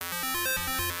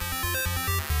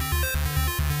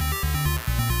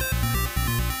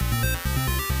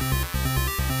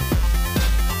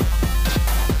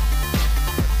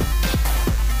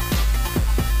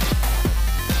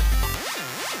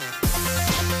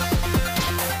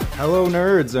Hello,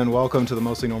 nerds, and welcome to the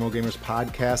Mostly Normal Gamers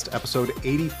podcast, episode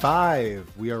 85.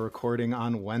 We are recording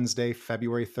on Wednesday,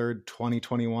 February 3rd,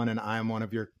 2021, and I am one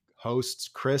of your hosts,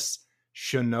 Chris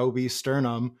Shinobi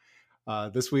Sternum.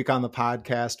 This week on the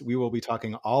podcast, we will be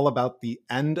talking all about the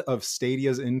end of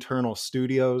Stadia's internal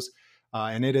studios,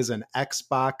 and it is an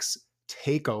Xbox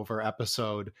takeover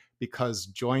episode because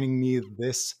joining me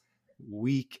this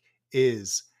week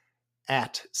is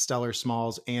at Stellar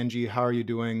Smalls. Angie, how are you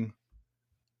doing?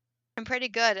 I'm pretty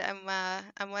good.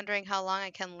 I'm wondering how long I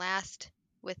can last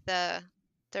with the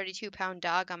 32-pound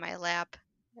dog on my lap.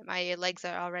 My legs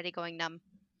are already going numb.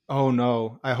 Oh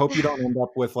no. I hope you don't end up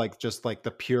with just like the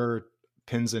pure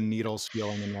pins and needles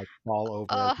feeling and like fall over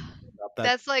as Oh, you stand up. That,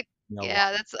 that's like, you know,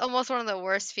 yeah, that's almost one of the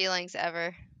worst feelings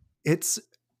ever. it's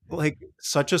like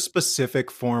such a specific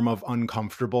form of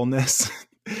uncomfortableness.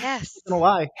 Yes. Not gonna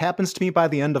lie, happens to me by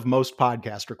the end of most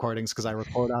podcast recordings because I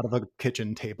record out of a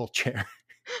kitchen table chair.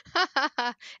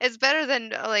 It's better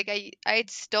than like I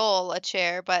stole a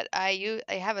chair, but I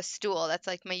have a stool. That's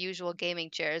like my usual gaming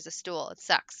chair is a stool. It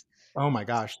sucks. Oh my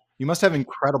gosh. You must have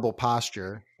incredible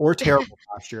posture or terrible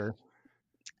posture.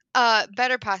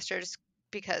 Better posture just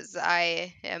because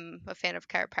I am a fan of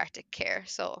chiropractic care.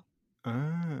 So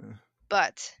Ah.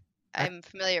 but I'm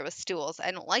familiar with stools.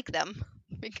 I don't like them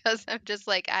because I'm just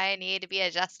like, I need to be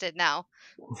adjusted now.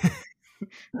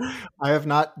 I have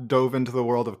not dove into the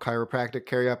world of chiropractic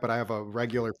care yet, but I have a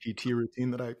regular PT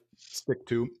routine that I stick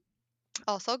to.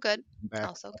 Also good. Back.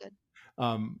 Also good.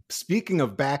 Speaking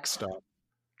of back stuff,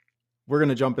 we're going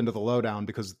to jump into the lowdown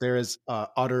because there is a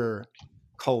utter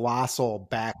colossal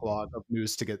backlog of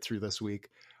news to get through this week.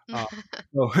 So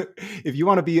if you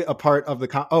want to be a part of the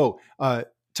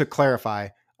to clarify,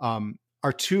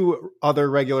 our two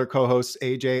other regular co-hosts,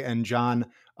 AJ and John,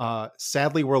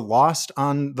 sadly were lost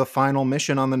on the final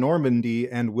mission on the Normandy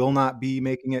and will not be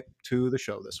making it to the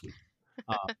show this week.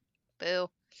 Boo.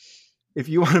 If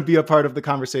you want to be a part of the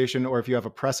conversation or if you have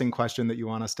a pressing question that you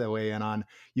want us to weigh in on,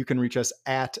 you can reach us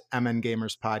at MN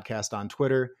Gamers Podcast on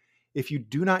Twitter. If you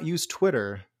do not use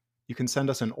Twitter, you can send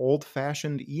us an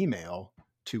old-fashioned email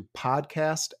to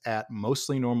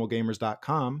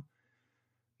podcast@mostlynormalgamers.com.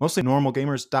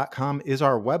 Mostlynormalgamers.com is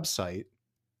our website.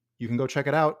 You can go check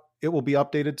it out. It will be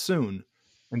updated soon.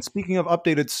 And speaking of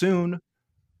updated soon,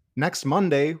 next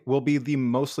Monday will be the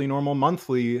Mostly Normal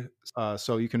Monthly,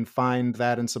 so you can find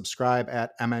that and subscribe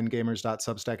at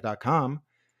mngamers.substack.com.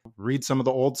 Read some of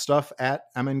the old stuff at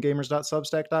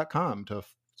mngamers.substack.com to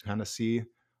kind of see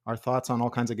our thoughts on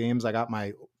all kinds of games. I got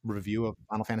my review of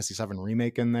Final Fantasy VII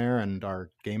Remake in there, and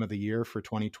our Game of the Year for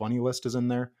 2020 list is in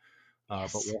there. But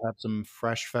Yes. we'll have some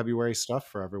fresh February stuff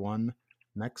for everyone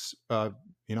next, on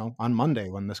Monday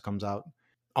when this comes out.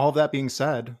 All of that being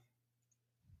said,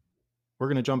 we're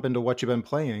going to jump into what you've been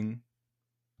playing.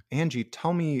 Angie,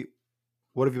 tell me,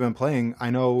 what have you been playing?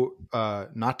 I know,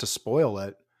 not to spoil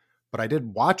it, but I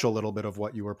did watch a little bit of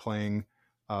what you were playing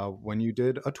when you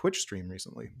did a Twitch stream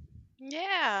recently.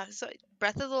 Yeah. So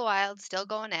Breath of the Wild, still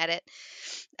going at it.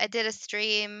 I did a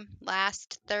stream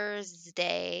last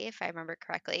Thursday, if I remember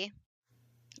correctly.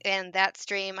 And that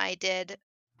stream I did,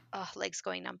 oh, legs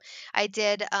going numb. I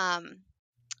did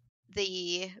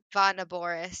the Vanda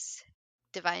Boris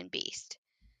Divine Beast.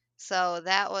 So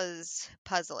that was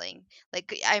puzzling.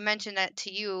 Like I mentioned that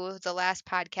to you the last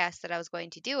podcast that I was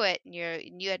going to do it, and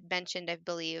you had mentioned, I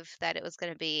believe, that it was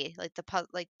going to be like the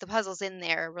puzzles in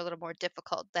there were a little more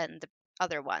difficult than the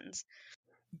other ones.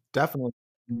 Definitely.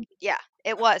 Yeah,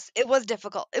 it was. It was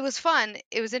difficult. It was fun.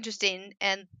 It was interesting,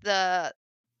 and the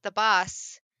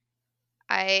boss,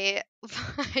 I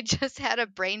I just had a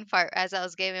brain fart as I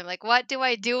was gaming. I'm like, what do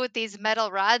I do with these metal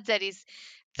rods that he's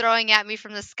throwing at me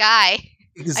from the sky?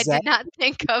 I did Exactly. not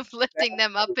think of lifting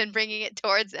them up and bringing it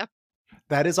towards him.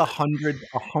 That is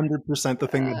 100% the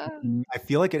thing that Uh, I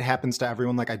feel like it happens to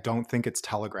everyone. Like, I don't think it's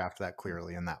telegraphed that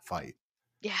clearly in that fight.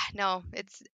 yeah, no,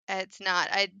 it's not.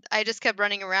 I just kept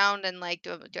running around and like,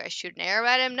 do I shoot an arrow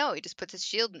at him? No, he just puts his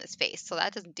shield in his face, so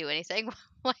that doesn't do anything.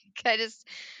 Like it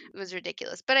was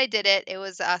ridiculous. But I did it. It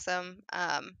was awesome.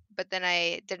 But then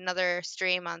I did another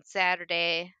stream on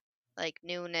Saturday, like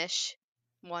noonish,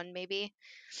 one maybe.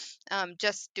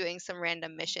 Just doing some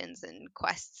random missions and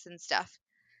quests and stuff.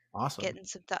 Awesome. Getting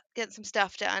some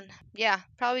stuff done. Yeah,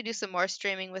 probably do some more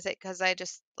streaming with it because I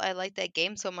like that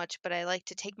game so much, but I like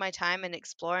to take my time and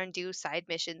explore and do side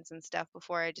missions and stuff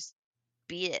before I just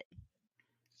beat it.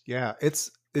 Yeah, it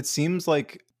seems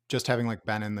like just having like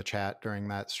been in the chat during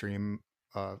that stream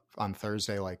on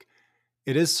Thursday, like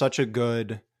it is such a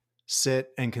good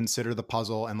sit and consider the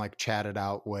puzzle and like chat it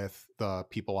out with the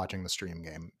people watching the stream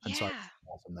game. And so it's Yeah.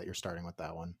 awesome that you're starting with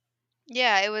that one.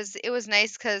 Yeah, it was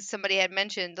nice because somebody had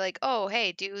mentioned like, oh,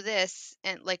 hey, do this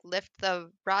and like lift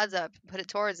the rods up, and put it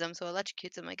towards them, so it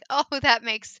electrocutes them. Like, oh, that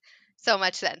makes so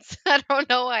much sense. I don't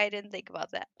know why I didn't think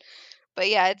about that. But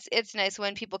yeah, it's nice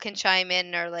when people can chime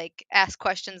in or like ask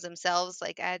questions themselves.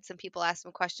 Like I had some people ask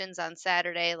some questions on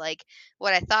Saturday, like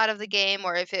what I thought of the game,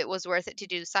 or if it was worth it to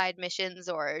do side missions,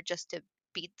 or just to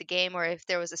beat the game, or if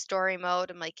there was a story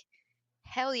mode. I'm like,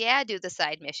 hell yeah, do the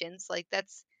side missions. Like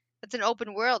that's an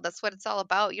open world. That's what it's all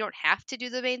about. You don't have to do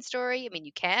the main story. I mean,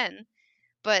 you can,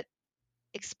 but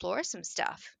explore some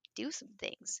stuff, do some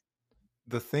things.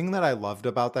 The thing that I loved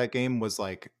about that game was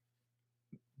like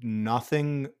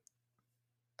nothing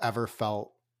ever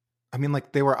felt, I mean,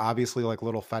 like they were obviously like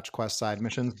little fetch quest side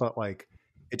missions, but like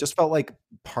it just felt like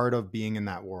part of being in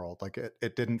that world. Like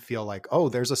it didn't feel like, oh,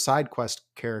 there's a side quest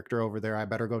character over there. I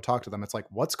better go talk to them. It's like,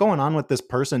 what's going on with this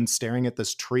person staring at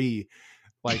this tree?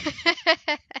 Like,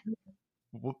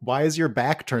 why is your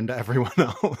back turned to everyone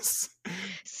else? And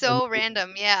So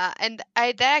random, yeah. And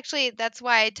I that actually that's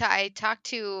why I talked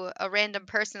to a random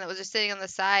person that was just sitting on the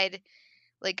side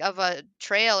like of a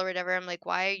trail or whatever. I'm like,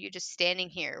 why are you just standing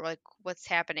here? Like, what's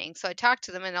happening? So I talked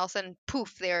to them, and all of a sudden,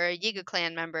 poof, they're a Yiga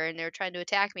clan member, and they were trying to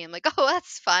attack me. I'm like, oh,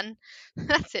 that's fun.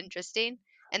 That's interesting.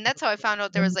 And that's how I found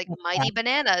out there was like mighty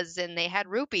bananas, and they had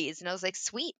rupees, and I was like,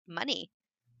 sweet money.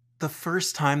 the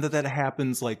first time that that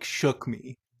happens, like, shook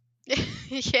me.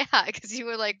 Yeah, because you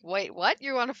were like, wait, what?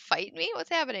 You want to fight me? What's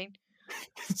happening?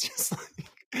 It's just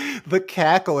like the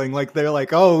cackling, like they're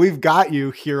like, "Oh, we've got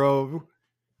you, hero."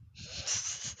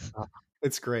 Uh,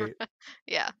 It's great.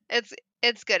 Yeah,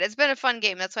 it's good. It's been a fun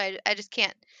game. That's why I just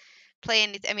can't play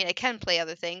anything. I mean, I can play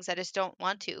other things. I just don't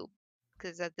want to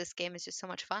because this game is just so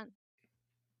much fun.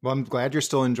 Well, I'm glad you're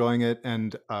still enjoying it,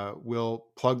 and we'll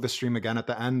plug the stream again at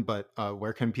the end. But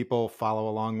where can people follow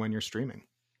along when you're streaming?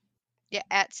 Yeah,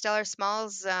 at Stellar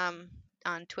Smalls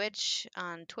on Twitch,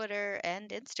 on Twitter, and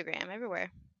Instagram,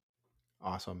 everywhere.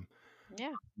 Awesome.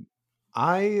 Yeah.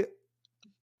 I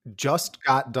just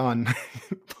got done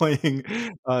playing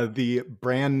the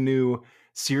brand new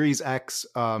Series X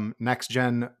next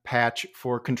gen patch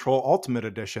for Control Ultimate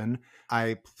Edition.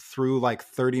 I threw like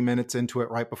 30 minutes into it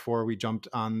right before we jumped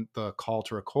on the call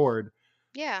to record.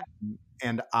 Yeah.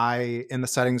 And I, in the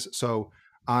settings, so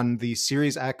on the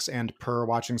Series X and per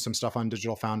watching some stuff on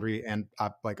Digital Foundry and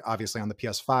like obviously on the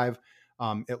PS5,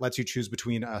 it lets you choose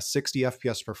between a 60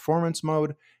 FPS performance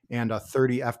mode and a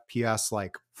 30 FPS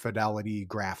like fidelity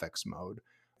graphics mode.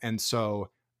 And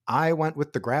so I went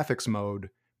with the graphics mode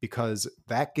because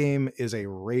that game is a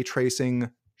ray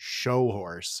tracing show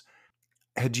horse.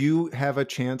 Had you have a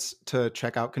chance to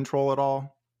check out Control at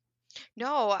all?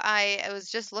 No, I was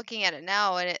just looking at it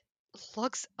now, and it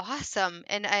looks awesome,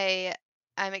 and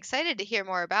I'm excited to hear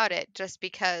more about it just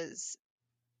because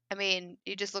I mean,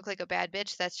 you just look like a bad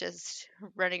bitch that's just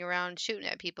running around shooting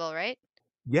at people, right?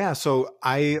 Yeah, so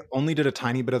I only did a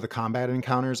tiny bit of the combat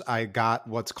encounters. I got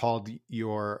what's called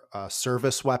your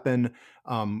service weapon,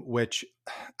 which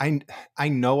I I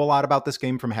know a lot about this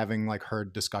game from having like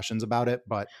heard discussions about it,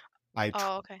 but I try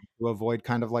Oh, okay. to avoid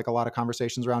kind of like a lot of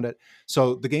conversations around it.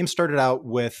 So the game started out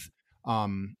with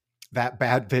um, that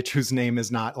bad bitch whose name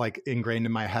is not like ingrained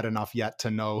in my head enough yet to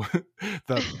know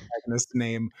the protagonist's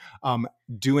name, um,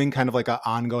 doing kind of like an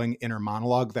ongoing inner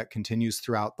monologue that continues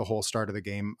throughout the whole start of the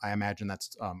game. I imagine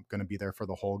that's going to be there for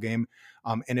the whole game.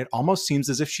 And it almost seems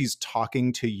as if she's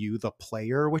talking to you, the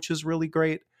player, which is really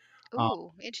great. Um,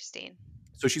 Ooh, interesting.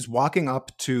 so she's walking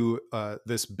up to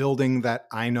this building that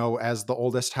I know as the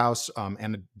oldest house,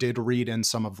 and did read in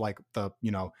some of like the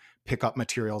pickup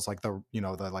materials, like the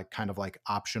like kind of like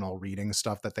optional reading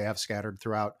stuff that they have scattered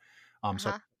throughout. So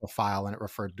Uh-huh. a file and it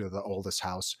referred to the oldest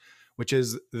house, which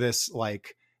is this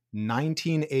like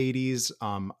 1980s.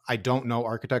 I don't know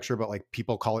architecture, but like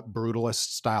people call it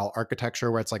brutalist style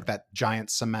architecture, where it's like that giant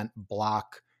cement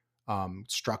block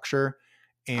structure,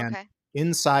 and Okay.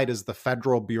 inside is the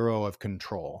Federal Bureau of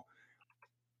Control.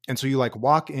 And so you like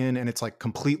walk in and it's like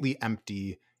completely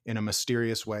empty in a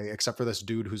mysterious way, except for this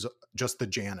dude who's just the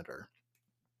janitor.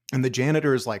 And the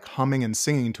janitor is like humming and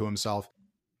singing to himself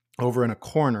over in a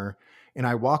corner. And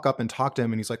I walk up and talk to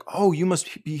him, and he's like, "Oh, you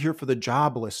must be here for the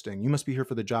job listing. You must be here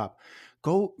for the job.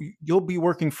 Go, you'll be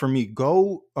working for me.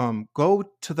 Go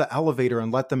to the elevator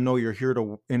and let them know you're here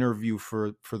to interview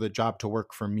for the job to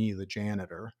work for me, the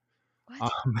janitor." What?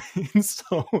 And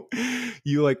so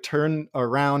you like turn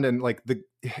around and like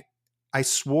I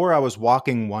swore I was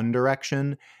walking one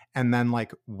direction and then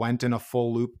like went in a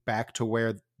full loop back to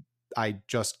where I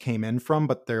just came in from,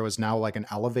 but there was now like an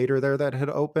elevator there that had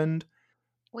opened.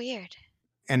 Weird.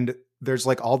 And there's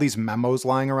like all these memos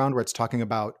lying around where it's talking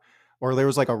about or there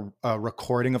was like a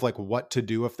recording of like what to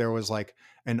do if there was like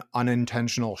an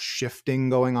unintentional shifting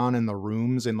going on in the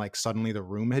rooms and like suddenly the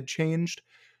room had changed.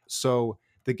 So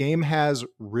the game has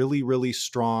really, really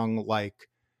strong like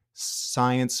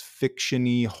science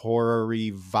fiction-y,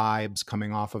 horror-y vibes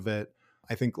coming off of it.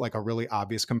 I think like a really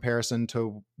obvious comparison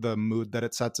to the mood that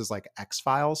it sets is like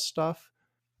X-Files stuff,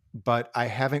 but I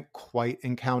haven't quite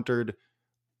encountered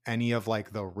any of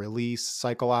like the really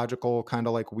psychological kind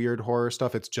of like weird horror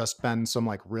stuff. It's just been some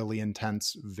like really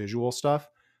intense visual stuff.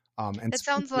 And That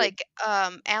sounds like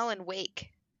Alan Wake,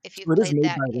 if so you've it is played made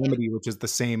that by game. Remedy, which is the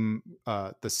same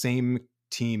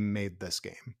team made this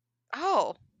game.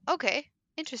 Oh, okay.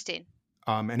 Interesting.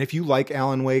 And if you like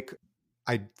Alan Wake,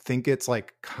 I think it's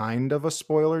like kind of a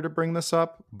spoiler to bring this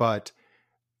up, but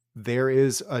there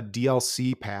is a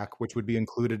DLC pack which would be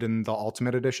included in the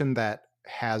Ultimate Edition that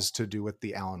has to do with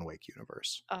the Alan Wake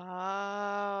universe.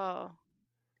 Oh,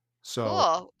 So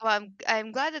cool. Well,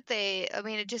 I'm glad that they, I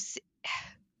mean, it just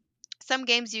some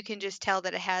games you can just tell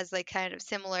that it has like kind of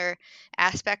similar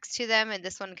aspects to them, and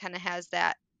this one kind of has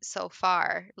that so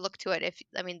far. Look to it if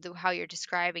I mean how you're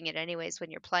describing it anyways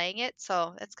when you're playing it.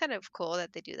 So that's kind of cool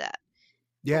that they do that.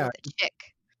 Ooh, yeah, the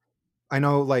chick. I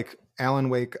know like Alan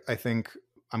Wake, I think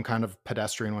I'm kind of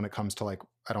pedestrian when it comes to like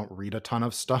I don't read a ton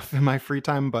of stuff in my free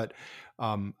time, but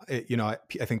I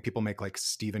think people make like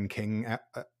Stephen King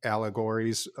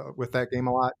allegories with that game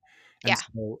a lot. And Yeah.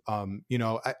 so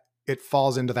it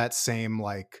falls into that same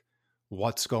like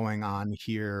what's going on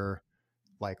here,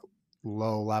 like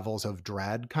low levels of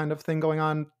dread kind of thing going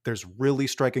on. There's really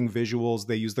striking visuals.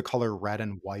 They use the color red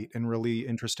and white in really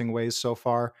interesting ways so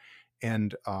far.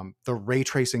 And the ray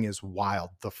tracing is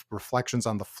wild. The reflections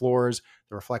on the floors,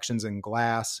 the reflections in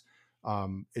glass,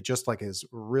 it just like is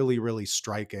really, really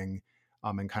striking,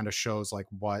 and kind of shows like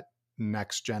what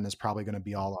next gen is probably going to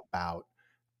be all about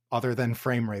other than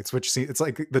frame rates, which it's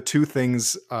like the two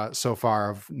things so far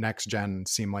of next gen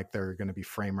seem like they're going to be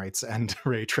frame rates and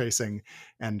ray tracing,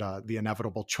 and the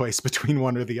inevitable choice between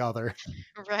one or the other.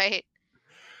 Right.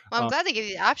 Well, I'm Uh, glad they give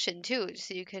you the option too,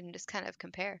 so you can just kind of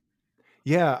compare.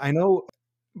 yeah, I know.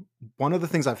 One of the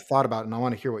things I've thought about, and I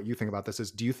want to hear what you think about this,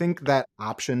 is do you think that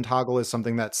option toggle is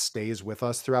something that stays with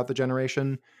us throughout the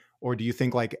generation? Or do you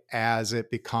think like as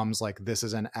it becomes like this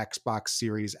is an Xbox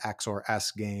Series X or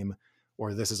S game,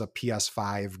 or this is a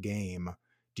PS5 game,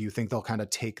 do you think they'll kind of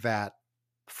take that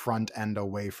front end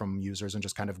away from users and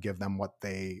just kind of give them what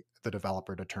the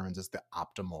developer determines is the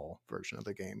optimal version of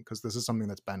the game? Because this is something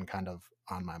that's been kind of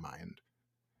on my mind.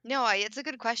 No, it's a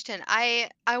good question. I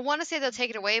want to say they'll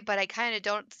take it away, but I kind of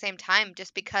don't at the same time,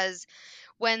 just because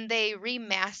when they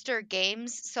remaster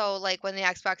games, so like when the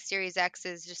Xbox Series X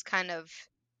is just kind of,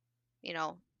 you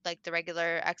know, like the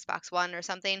regular Xbox One or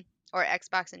something, or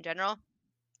Xbox in general,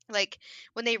 like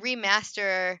when they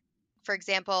remaster, for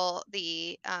example,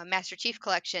 the Master Chief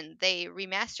Collection, they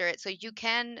remaster it so you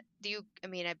can do you I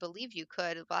mean, I believe you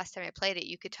could, last time I played it,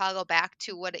 you could toggle back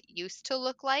to what it used to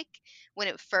look like when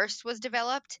it first was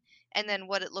developed, and then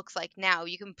what it looks like now.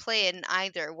 You can play it in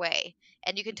either way,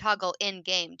 and you can toggle in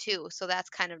game too, so that's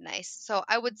kind of nice. So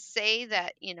I would say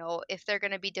that, if they're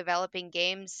going to be developing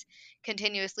games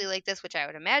continuously like this, which I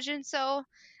would imagine so,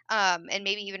 and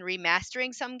maybe even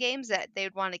remastering some games, that they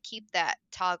would want to keep that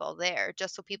toggle there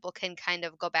just so people can kind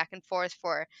of go back and forth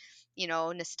for,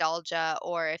 nostalgia,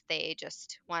 or if they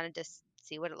just wanted to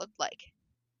see what it looked like.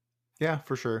 Yeah,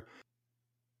 for sure.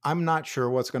 I'm not sure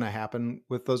what's going to happen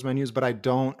with those menus, but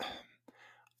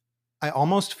I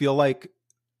almost feel like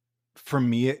for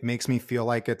me, it makes me feel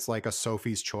like it's like a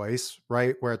Sophie's choice,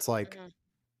 right? Where it's like Mhm.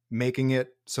 making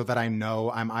it so that I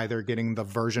know I'm either getting the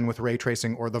version with ray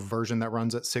tracing or the version that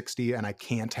runs at 60 and I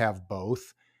can't have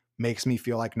both makes me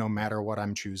feel like no matter what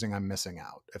I'm choosing, I'm missing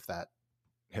out if that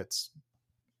hits.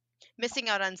 Missing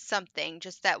out on something,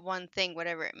 just that one thing,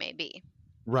 whatever it may be,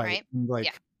 Right. right?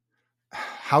 Yeah. Like,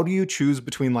 how do you choose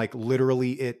between like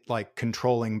literally it like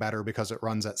controlling better because it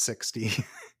runs at 60?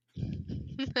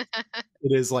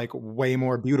 It is like way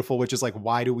more beautiful, which is like,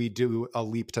 why do we do a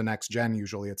leap to next gen?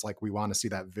 Usually it's like we want to see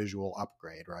that visual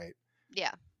upgrade, right?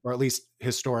 Yeah. Or at least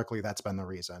historically, that's been the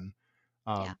reason.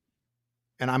 Yeah. Um,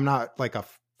 and I'm not like a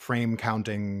frame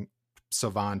counting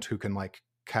savant who can like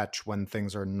catch when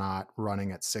things are not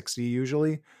running at 60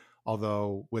 usually.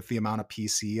 Although with the amount of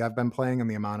PC I've been playing and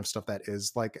the amount of stuff that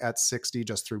is like at 60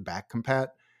 just through back compat,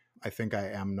 I think I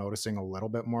am noticing a little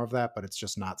bit more of that, but it's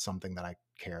just not something that I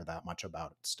care that much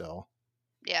about still.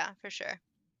 Yeah, for sure.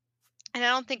 And I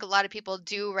don't think a lot of people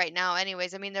do right now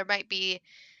anyways. I mean, there might be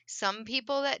some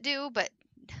people that do, but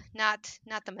not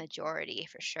the majority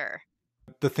for sure.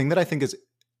 The thing that I think is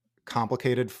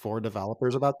complicated for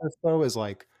developers about this though is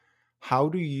like how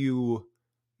do you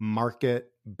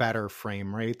market better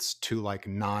frame rates to like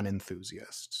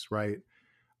non-enthusiasts, right?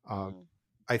 Uh, Mm.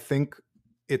 I think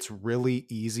it's really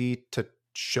easy to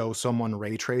show someone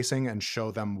ray tracing and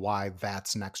show them why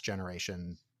that's next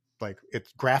generation. Like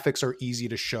graphics are easy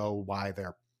to show why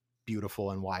they're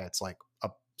beautiful and why it's like a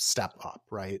step up,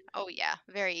 right? Oh yeah,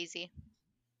 very easy.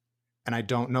 And I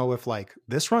don't know if like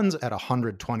this runs at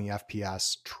 120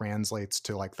 FPS translates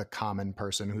to like the common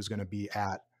person who's going to be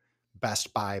at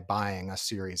Best Buy buying a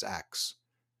Series X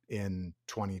in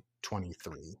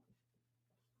 2023.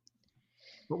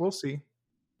 But we'll see.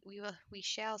 We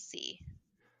shall see.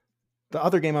 The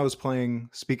other game I was playing,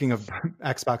 speaking of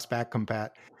Xbox back compat,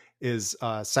 is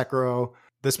Sekiro.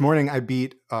 This morning I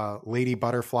beat Lady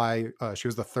Butterfly. She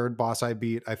was the third boss I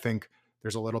beat. I think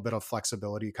there's a little bit of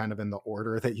flexibility kind of in the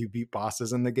order that you beat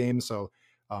bosses in the game. So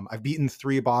I've beaten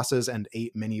 3 bosses and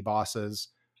 8 mini bosses.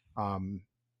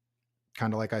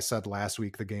 Kind of like I said last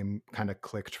week, the game kind of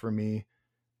clicked for me.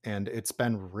 And it's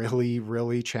been really,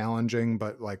 really challenging,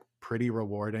 but like pretty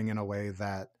rewarding in a way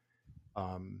that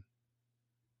um,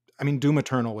 I mean, Doom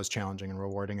Eternal was challenging and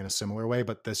rewarding in a similar way,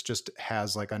 but this just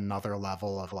has like another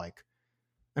level of like,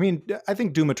 I mean, I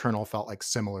think Doom Eternal felt like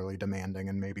similarly demanding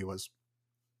and maybe was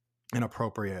an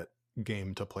appropriate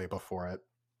game to play before it.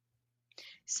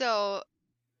 So,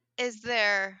 is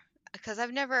there, because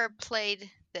I've never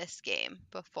played this game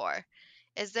before,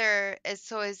 is it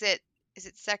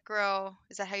Sekiro?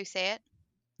 Is that how you say it?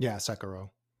 Yeah, Sekiro.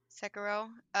 Sekiro?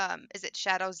 Is it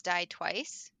Shadows Die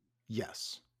Twice?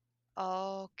 Yes.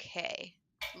 Okay.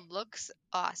 Looks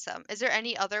awesome. Is there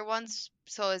any other ones?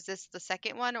 So is this the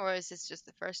second one or is this just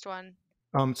the first one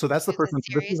So that's the to first the one.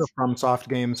 This is series? a FromSoft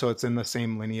game, so it's in the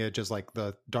same lineage as like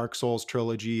the Dark Souls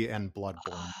trilogy and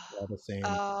Bloodborne. All the same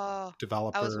Oh,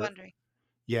 I was developer. wondering.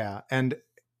 Yeah, and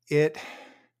it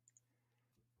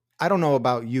I don't know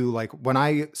about you. Like when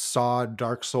I saw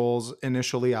Dark Souls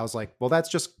initially, I was like, well, that's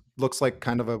just looks like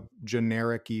kind of a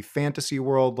generic-y fantasy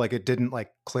world. Like it didn't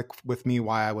like click with me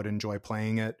why I would enjoy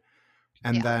playing it.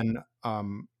 And Yeah, then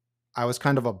I was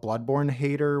kind of a Bloodborne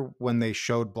hater when they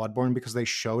showed Bloodborne because they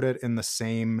showed it in the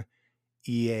same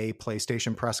EA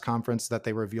PlayStation press conference that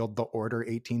they revealed The Order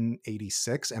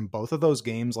 1886. And both of those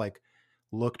games like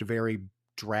looked very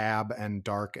drab and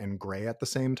dark and gray at the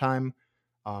same time.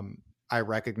 Um, I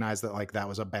recognize that like that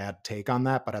was a bad take on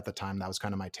that, but at the time that was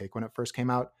kind of my take when it first came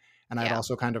out. And I'd yeah.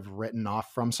 also kind of written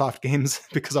off from soft games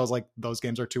because I was like, those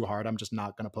games are too hard. I'm just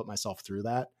not going to put myself through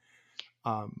that.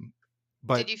 Um, Did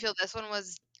but you feel this one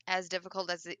was as difficult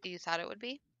as you thought it would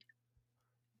be?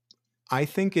 I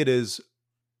think it is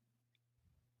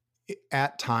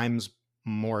at times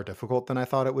more difficult than I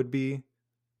thought it would be.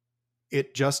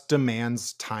 It just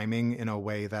demands timing in a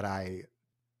way that I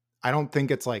don't think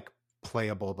it's like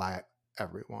playable by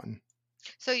everyone.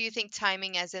 So you think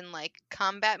timing as in like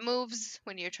combat moves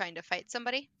when you're trying to fight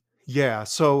somebody? Yeah,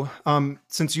 so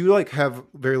since you like have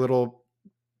very little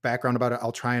background about it,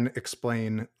 I'll try and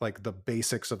explain like the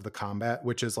basics of the combat,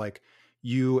 which is like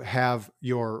you have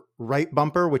your right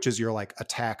bumper, which is your like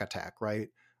attack, right?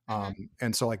 Mm-hmm.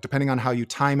 And so like depending on how you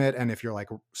time it, and if you're like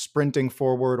sprinting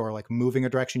forward or like moving a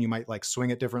direction, you might like swing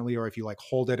it differently, or if you like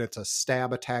hold it, it's a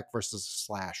stab attack versus a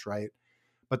slash, right?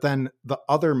 But then the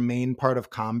other main part of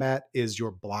combat is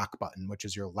your block button, which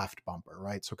is your left bumper,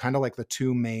 right? So kind of like the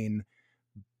two main,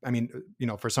 I mean,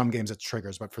 for some games it's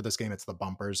triggers, but for this game it's the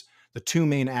bumpers. The two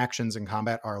main actions in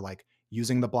combat are like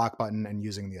using the block button and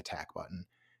using the attack button.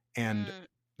 And Mm,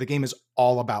 the game is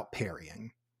all about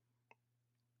parrying,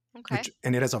 okay. which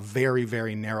and it has a very,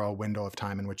 very narrow window of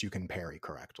time in which you can parry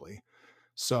correctly.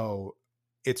 So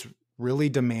it's really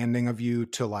demanding of you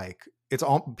to like it's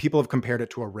all people have compared it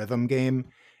to a rhythm game,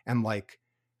 and like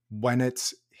when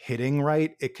it's hitting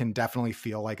right, it can definitely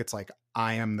feel like it's like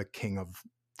I am the king of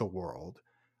the world.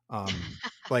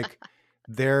 Like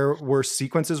there were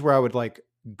sequences where I would like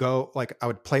go like I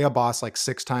would play a boss like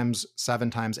 6 times, 7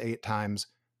 times, 8 times,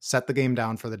 set the game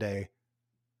down for the day,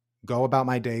 go about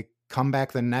my day, come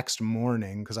back the next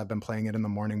morning because I've been playing it in the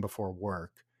morning before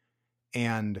work,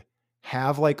 and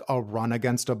have like a run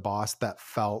against a boss that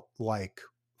felt like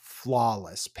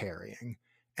flawless parrying.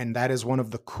 And that is one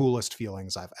of the coolest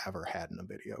feelings I've ever had in a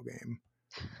video game.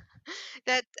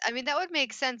 I mean, that would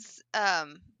make sense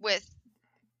with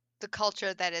the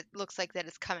culture that it looks like that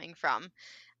it's coming from.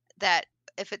 That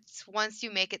if it's once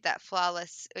you make it that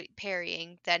flawless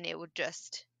parrying, then it would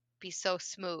just be so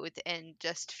smooth and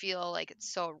just feel like it's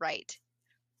so right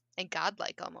and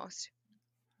godlike almost.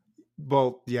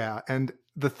 Well, yeah. And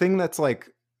the thing that's like,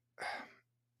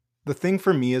 the thing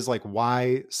for me is like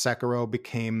why Sekiro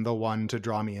became the one to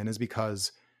draw me in is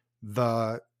because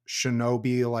the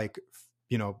shinobi like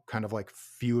kind of like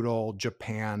feudal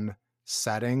Japan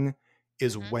setting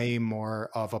is Hmm. way more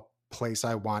of a place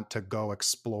I want to go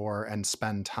explore and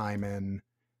spend time in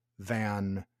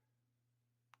than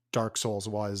Dark Souls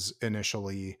was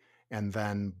initially, and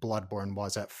then Bloodborne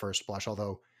was at first blush.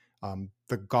 Although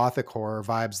the gothic horror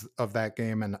vibes of that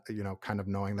game, and kind of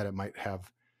knowing that it might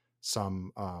have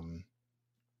some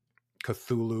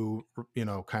Cthulhu,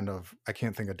 kind of, I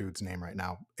can't think of dude's name right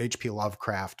now. H.P.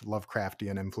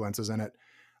 Lovecraftian influences in it.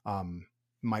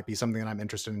 Might be something that I'm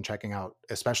interested in checking out,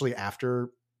 especially after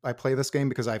I play this game,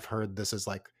 because I've heard this is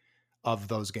like, of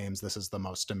those games, this is the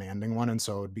most demanding one. And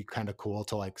so it'd be kind of cool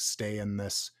to like stay in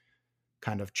this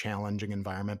kind of challenging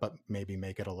environment, but maybe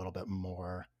make it a little bit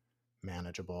more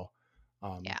manageable.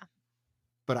 Um, Yeah.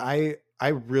 but I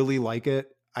really like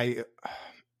it.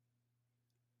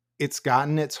 It's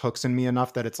gotten its hooks in me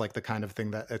enough that it's like the kind of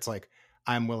thing that it's like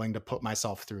I'm willing to put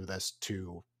myself through this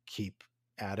to keep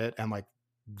at it. And like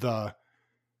the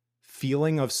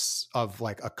feeling of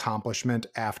like accomplishment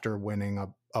after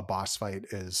winning a boss fight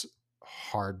is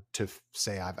hard to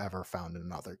say I've ever found in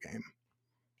another game.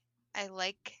 I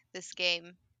like this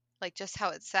game, like just how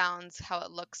it sounds, how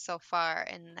it looks so far,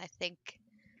 and I think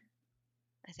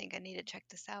I need to check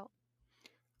this out.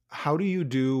 How do you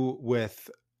do with,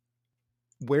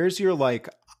 where's your like,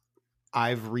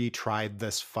 I've retried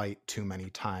this fight too many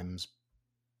times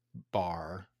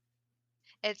bar?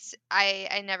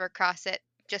 I never cross it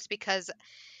just because,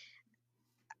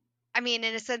 I mean,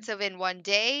 in a sense of in one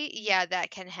day, yeah,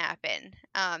 that can happen.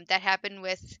 That happened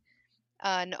with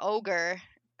an ogre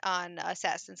on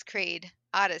Assassin's Creed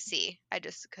Odyssey. I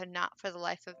just could not for the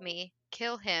life of me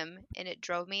kill him, and it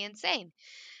drove me insane.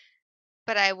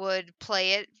 But I would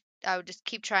play it. I would just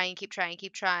keep trying, keep trying,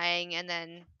 keep trying, and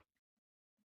then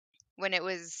when it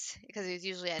was, because it was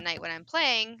usually at night when I'm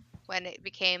playing, when it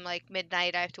became like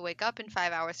midnight, I have to wake up in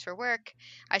 5 hours for work.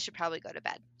 I should probably go to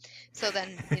bed. So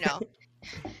then,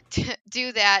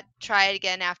 do that, try it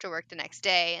again after work the next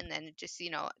day, and then just,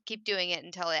 keep doing it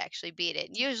until I actually beat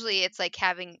it. Usually it's like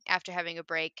after having a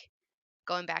break,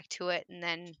 going back to it, and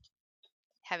then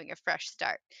having a fresh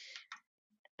start.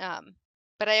 Um,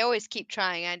 but I always keep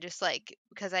trying. I just like,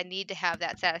 because I need to have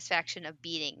that satisfaction of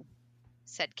beating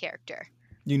said character.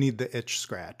 You need the itch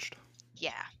scratched.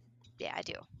 Yeah. Yeah, I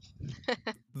do.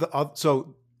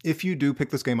 So if you do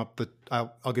pick this game up,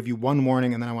 I'll give you one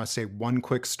warning, and then I want to say one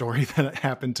quick story that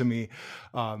happened to me.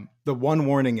 The one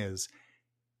warning is,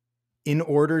 in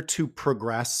order to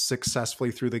progress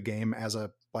successfully through the game as a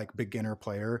like beginner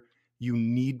player, you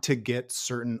need to get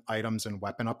certain items and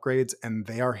weapon upgrades, and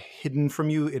they are hidden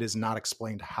from you. It is not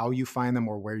explained how you find them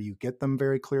or where you get them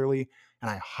very clearly,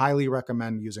 and I highly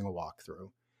recommend using a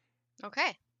walkthrough.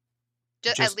 Okay.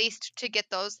 Just at Just least to get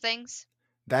those things.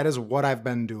 that is what I've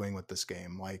been doing with this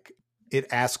game. Like, it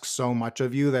asks so much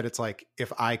of you that it's like,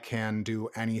 if I can do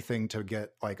anything to get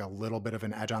like a little bit of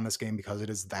an edge on this game because it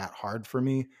is that hard for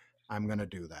me, I'm going to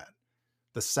do that.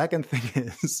 The second thing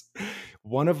is,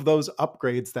 one of those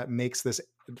upgrades that makes this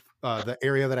the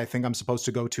area that I think I'm supposed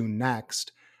to go to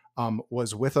next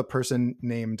was with a person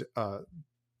named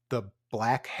the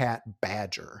Black Hat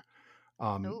Badger.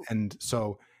 Ooh. And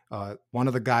so one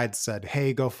of the guides said,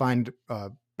 hey, go find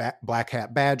Black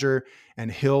Hat Badger, and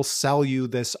he'll sell you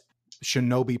this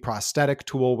shinobi prosthetic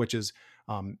tool, which is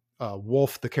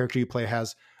Wolf, the character you play,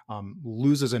 has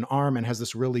loses an arm and has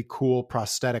this really cool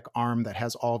prosthetic arm that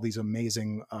has all these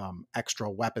amazing extra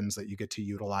weapons that you get to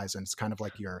utilize. And it's kind of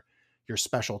like your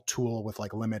special tool with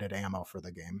like limited ammo for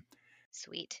the game.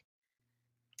 Sweet.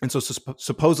 And so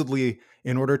supposedly,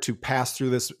 in order to pass through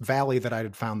this valley that I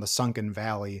had found, the Sunken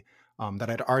Valley, that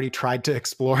I'd already tried to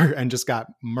explore and just got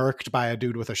murked by a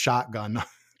dude with a shotgun,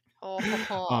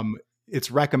 Oh. it's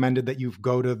recommended that you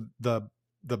go to the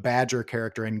Badger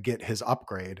character and get his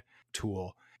upgrade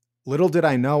tool. Little did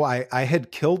I know, I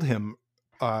had killed him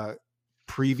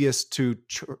previous to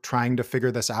trying to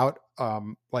figure this out.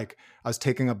 Like, I was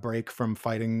taking a break from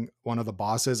fighting one of the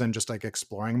bosses and just like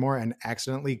exploring more, and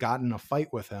accidentally got in a fight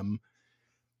with him,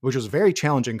 which was very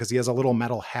challenging because he has a little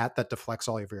metal hat that deflects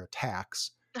all of your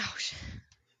attacks. Oh,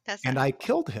 that's And not I cool.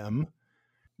 killed him.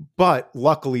 But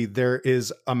luckily, there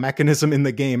is a mechanism in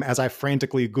the game, as I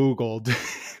frantically Googled,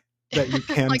 that you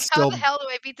can Like, how the still. hell do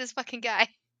I beat this fucking guy?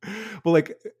 Well,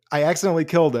 like, I accidentally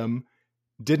killed him,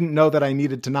 didn't know that I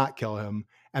needed to not kill him,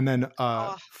 and then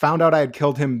Oh, found out I had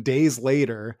killed him days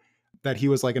later, that he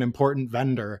was like an important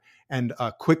vendor, and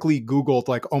quickly Googled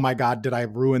like, oh my God, did I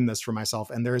ruin this for myself?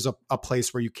 And there's a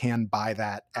place where you can buy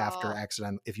that after oh,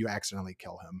 accident, if you accidentally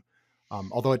kill him.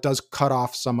 Although it does cut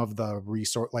off some of the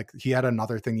resource. Like, he had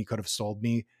another thing he could have sold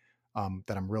me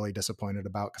that I'm really disappointed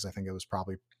about, because I think it was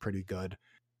probably pretty good.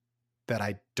 that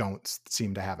I don't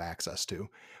seem to have access to.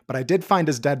 But I did find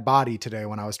his dead body today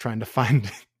when I was trying to find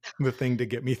the thing to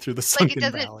get me through the Like, it Sunken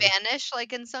doesn't Valley. vanish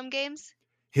like in some games?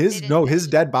 They His didn't no, his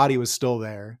vanish? dead body was still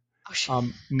there. Oh, sh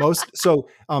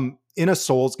In a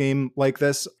Souls game like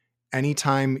this,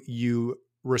 anytime you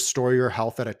restore your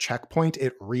health at a checkpoint,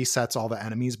 it resets all the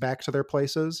enemies back to their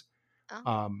places.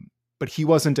 Oh. Um, but he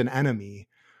wasn't an enemy,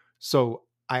 so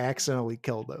I accidentally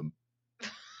killed him.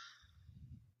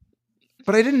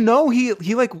 But I didn't know he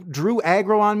like drew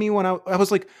aggro on me when I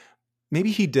was like,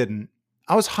 maybe he didn't.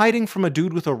 I was hiding from a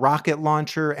dude with a rocket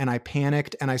launcher and I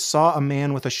panicked and I saw a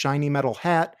man with a shiny metal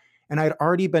hat and I'd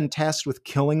already been tasked with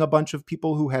killing a bunch of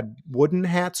people who had wooden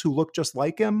hats who looked just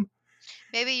like him.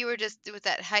 Maybe you were just with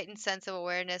that heightened sense of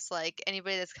awareness, like,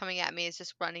 anybody that's coming at me is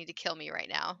just running to kill me right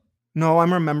now. No,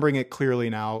 I'm remembering it clearly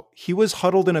now. He was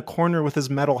huddled in a corner with his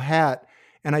metal hat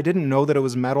and I didn't know that it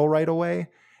was metal right away.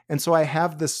 And so I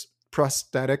have this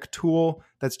prosthetic tool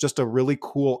that's just a really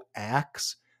cool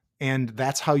axe. And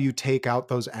that's how you take out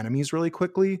those enemies really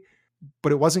quickly.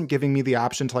 But it wasn't giving me the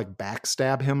option to like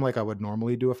backstab him like I would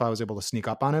normally do if I was able to sneak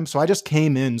up on him. So I just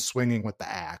came in swinging with the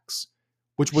axe,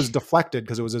 which was deflected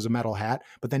because it was as a metal hat.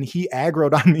 But then he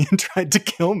aggroed on me and tried to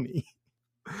kill me,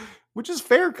 which is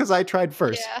fair because I tried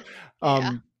first. Yeah. Yeah.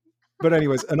 Um, but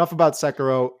anyways, enough about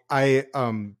Sekiro. I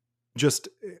just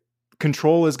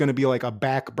Control is going to be like a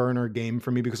back burner game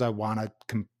for me because I want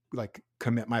to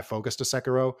commit my focus to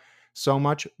Sekiro so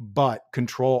much, but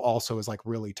Control also is like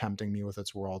really tempting me with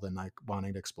its world and like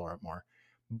wanting to explore it more.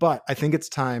 But I think it's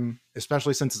time,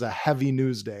 especially since it's a heavy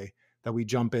news day, that we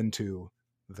jump into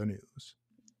the news.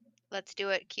 Let's do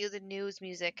it. Cue the news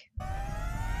music.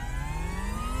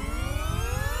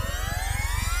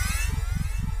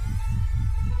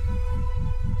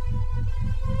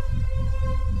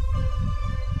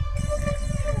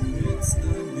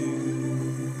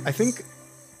 I think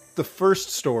the first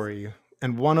story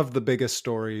and one of the biggest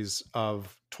stories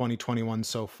of 2021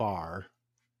 so far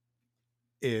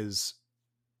is,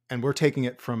 and we're taking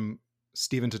it from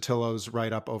Stephen Tottilo's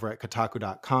write-up over at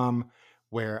Kotaku.com,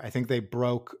 where I think they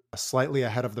broke slightly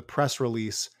ahead of the press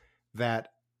release that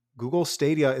Google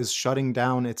Stadia is shutting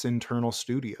down its internal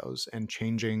studios and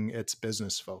changing its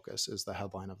business focus, is the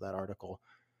headline of that article.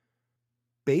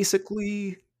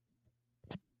 Basically,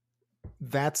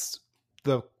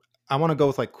 I want to go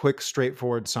with like quick,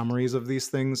 straightforward summaries of these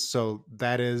things. So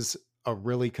that is a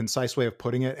really concise way of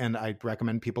putting it. And I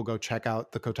recommend people go check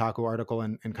out the Kotaku article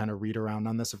and kind of read around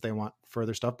on this if they want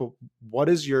further stuff. But what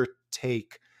is your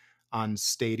take on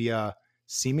Stadia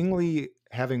seemingly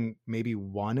having maybe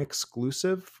one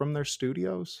exclusive from their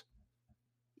studios?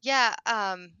 Yeah,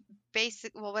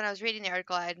 well, when I was reading the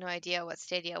article, I had no idea what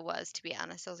Stadia was, to be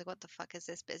honest. I was like, what the fuck is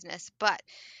this business? But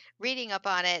reading up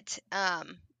on it,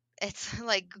 it's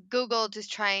like Google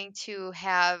just trying to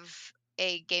have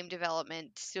a game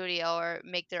development studio or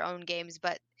make their own games,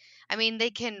 but I mean,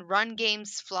 they can run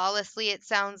games flawlessly, it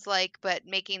sounds like, but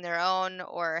making their own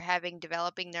or having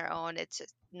developing their own, it's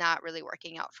just not really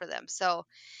working out for them. So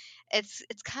it's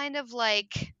kind of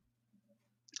like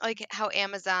how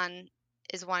Amazon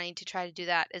is wanting to try to do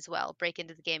that as well, break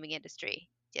into the gaming industry.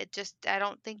 I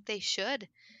don't think they should.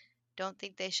 Don't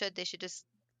think they should. They should just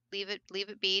leave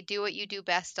it be, do what you do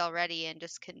best already and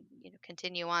just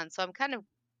continue on. So I'm kind of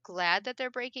glad that they're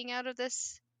breaking out of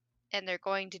this and they're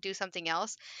going to do something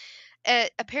else.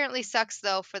 It apparently sucks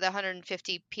though for the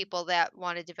 150 people that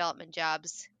wanted development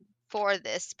jobs for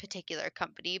this particular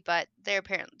company, but they're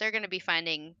going to be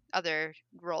finding other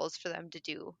roles for them to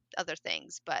do other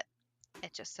things, but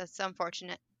it's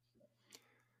unfortunate.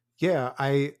 Yeah,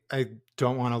 I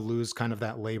don't want to lose kind of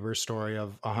that labor story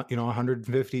of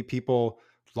 150 people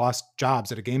lost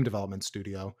jobs at a game development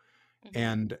studio. Hmm.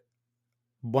 And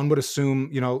one would assume,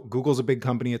 Google's a big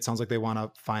company. It sounds like they want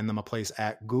to find them a place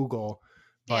at Google,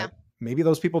 Yeah, but maybe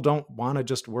those people don't want to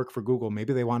just work for Google.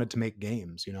 Maybe they wanted to make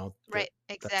games, right,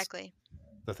 that's exactly.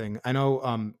 the thing. I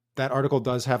know that article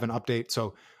does have an update.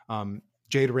 So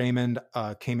Jade Raymond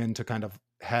came in to kind of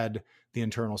head the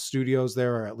internal studios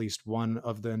there, or at least one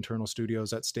of the internal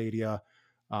studios at Stadia.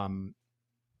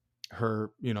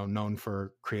 Her, known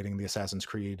for creating the Assassin's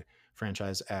Creed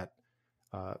franchise at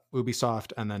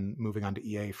Ubisoft and then moving on to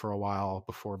EA for a while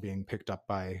before being picked up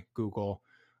by Google.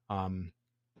 And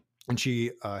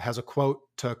she has a quote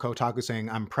to Kotaku saying,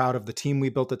 "I'm proud of the team we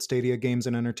built at Stadia Games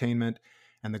and Entertainment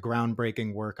and the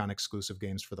groundbreaking work on exclusive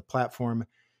games for the platform.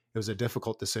 It was a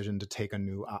difficult decision to take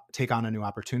on a new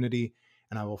opportunity,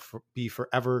 and I will be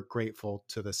forever grateful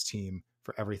to this team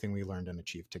for everything we learned and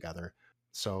achieved together."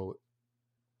 So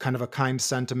kind of a kind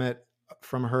sentiment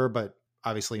from her, but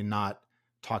obviously not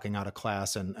talking out of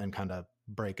class and kind of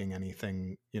breaking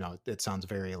anything. It sounds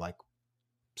very like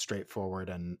straightforward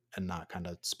and not kind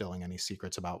of spilling any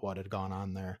secrets about what had gone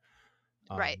on there.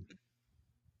 Right.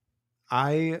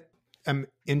 I am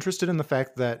interested in the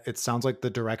fact that it sounds like the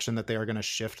direction that they are going to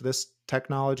shift this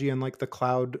technology and like the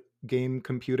cloud game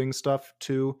computing stuff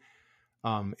to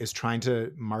is trying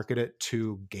to market it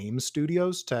to game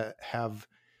studios to have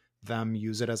them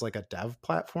use it as like a dev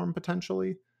platform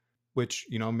potentially, which,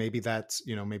 maybe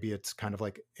it's kind of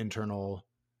like internal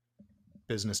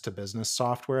business to business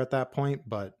software at that point.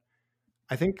 But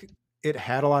I think it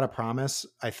had a lot of promise.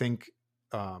 I think,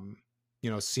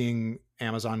 seeing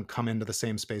Amazon come into the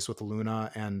same space with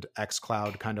Luna and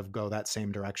xCloud kind of go that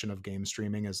same direction of game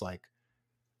streaming is like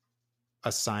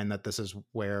a sign that this is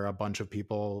where a bunch of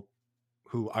people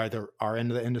who either are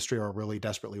into the industry or really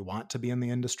desperately want to be in the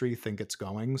industry think it's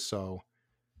going. So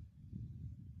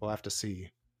we'll have to see.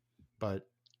 But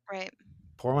Right.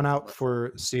 pour one out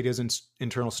for Stadia's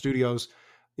internal studios.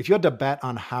 If you had to bet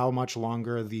on how much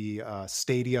longer the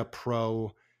Stadia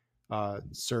Pro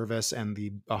service and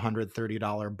the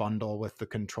 $130 bundle with the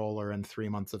controller and 3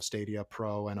 months of Stadia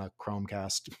Pro and a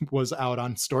Chromecast was out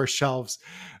on store shelves,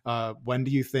 when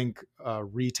do you think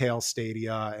retail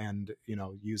Stadia and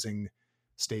using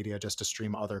Stadia just to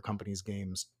stream other companies'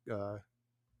 games,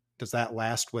 does that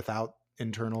last without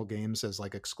internal games as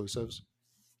like exclusives?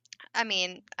 I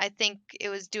mean, I think it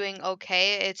was doing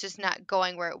okay. It's just not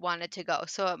going where it wanted to go.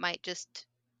 So it might just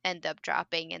end up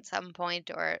dropping at some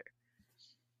point, or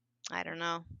I don't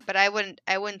know. But I wouldn't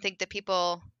think that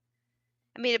people,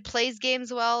 I mean, it plays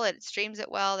games well, it streams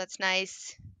it well. That's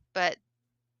nice. But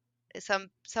some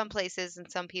places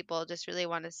and some people just really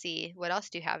want to see what else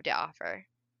do you have to offer.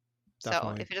 So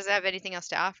Definitely. if it doesn't have anything else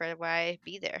to offer, why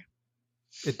be there?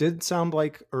 It did sound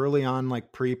like early on,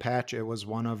 like pre-patch, it was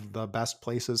one of the best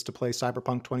places to play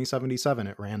Cyberpunk 2077.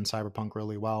 It ran Cyberpunk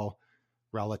really well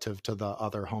relative to the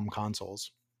other home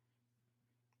consoles.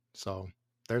 So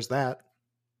there's that.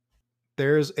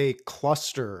 There's a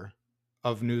cluster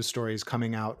of news stories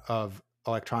coming out of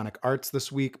Electronic Arts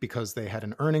this week because they had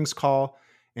an earnings call,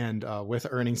 and with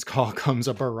earnings call comes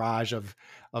a barrage of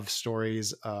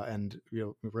stories and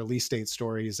release date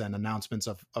stories and announcements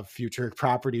of future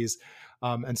properties.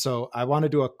 And so I want to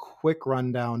do a quick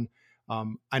rundown.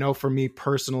 I know for me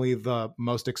personally, the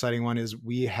most exciting one is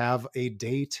we have a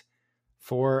date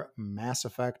for Mass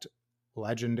Effect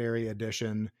Legendary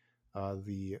Edition,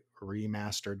 the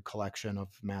remastered collection of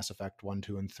Mass Effect 1,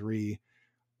 2, and 3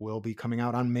 will be coming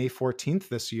out on May 14th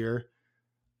this year.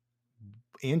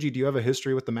 Angie, do you have a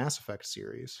history with the Mass Effect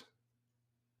series?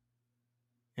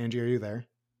 Angie, are you there?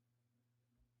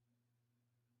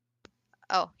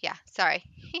 Oh, yeah, sorry.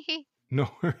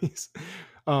 No worries.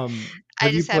 I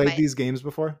Have you just had played my these games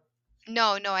before?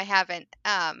 No, no, I haven't.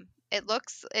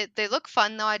 They look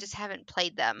fun though. I just haven't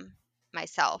played them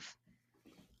myself.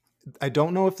 I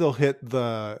don't know if they'll hit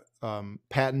the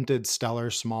patented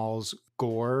Stellar Smalls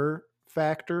gore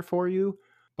factor for you,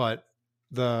 but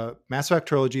the Mass Effect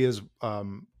trilogy is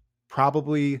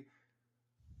probably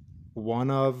one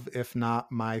of, if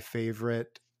not my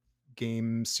favorite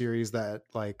game series that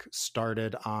like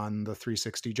started on the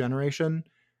 360 generation.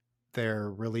 They're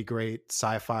really great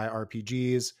sci-fi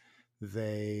RPGs.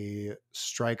 They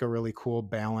strike a really cool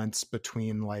balance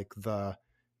between like the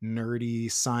nerdy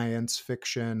science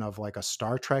fiction of like a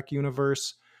Star Trek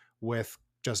universe with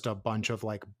just a bunch of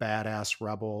like badass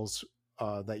rebels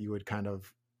that you would kind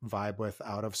of vibe with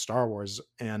out of Star Wars.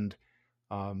 And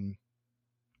um,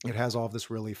 it has all of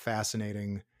this really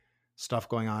fascinating stuff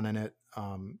going on in it.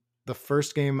 The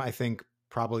first game, I think,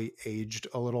 probably aged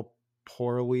a little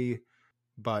poorly,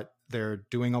 but they're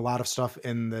doing a lot of stuff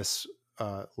in this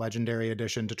legendary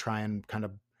edition to try and kind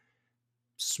of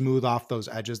smooth off those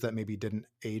edges that maybe didn't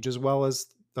age as well as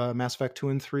Mass Effect 2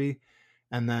 and 3.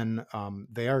 And then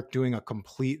they are doing a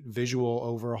complete visual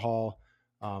overhaul,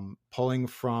 pulling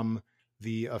from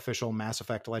the official Mass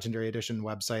Effect Legendary Edition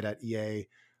website at EA.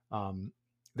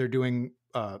 They're doing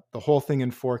the whole thing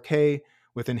in 4K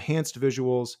with enhanced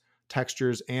visuals,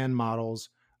 textures, and models.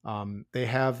 They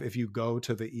have, if you go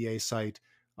to the EA site,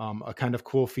 a kind of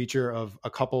cool feature of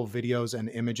a couple videos and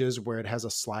images where it has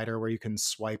a slider where you can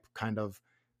swipe kind of,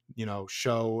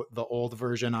 show the old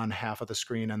version on half of the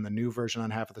screen and the new version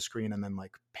on half of the screen, and then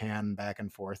like pan back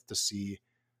and forth to see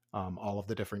all of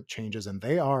the different changes. And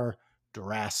they are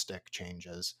drastic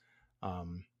changes.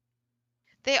 Um,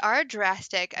 They are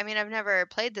drastic. I mean, I've never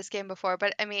played this game before,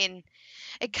 but I mean,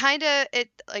 it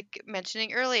like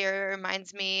mentioning earlier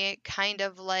reminds me kind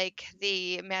of like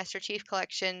the Master Chief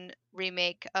Collection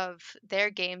remake of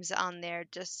their games on there.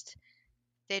 Just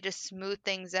they just smooth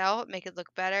things out, make it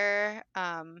look better.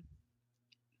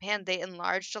 man, they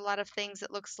enlarged a lot of things,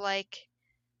 it looks like.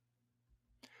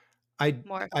 I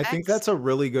More I think effects. that's a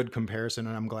really good comparison,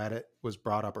 and I'm glad it was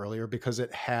brought up earlier because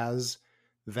it has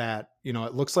that, it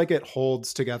looks like it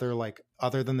holds together, like,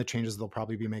 other than the changes they'll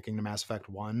probably be making to Mass Effect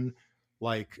 1,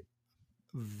 like,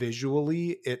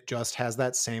 visually, it just has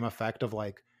that same effect of,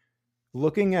 like,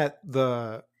 looking at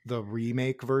the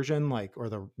remake version, like, or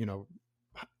the,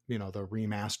 the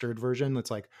remastered version.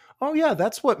 It's like, oh yeah,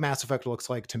 that's what Mass Effect looks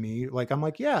like to me. Like, I'm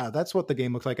like, yeah, that's what the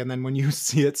game looks like. And then when you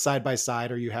see it side by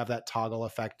side, or you have that toggle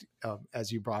effect,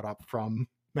 as you brought up from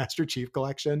Master Chief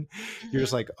Collection, you're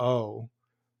just Mhm. like, oh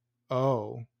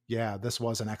yeah, this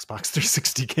was an Xbox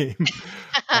 360 game.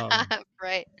 um,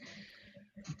 Right.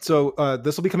 so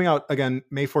this will be coming out again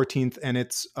May 14th, and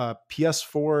it's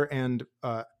PS4 and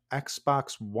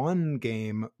Xbox One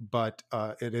game, but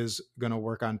it is going to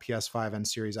work on PS5 and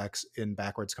Series X in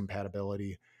backwards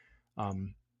compatibility.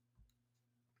 Um,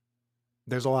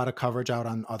 there's a lot of coverage out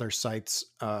on other sites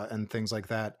and things like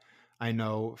that. I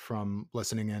know from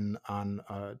listening in on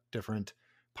different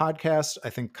podcasts. I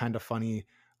think Kind of Funny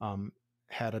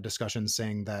had a discussion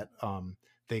saying that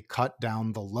they cut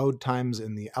down the load times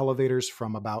in the elevators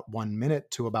from about 1 minute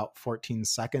to about 14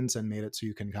 seconds and made it so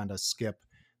you can kind of skip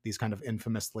these kind of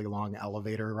infamously long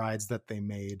elevator rides that they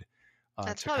made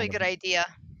That's to probably a kind of good idea.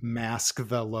 mask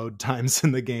the load times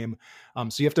in the game.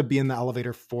 So you have to be in the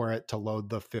elevator for it to load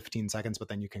the 15 seconds, but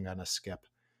then you can kind of skip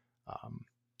um,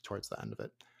 towards the end of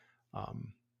it.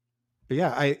 Um, but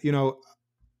yeah,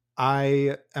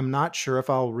 I am not sure if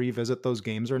I'll revisit those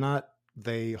games or not.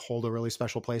 They hold a really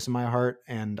special place in my heart,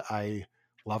 and I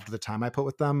loved the time I put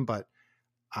with them, but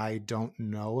I don't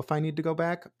know if I need to go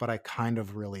back, but I kind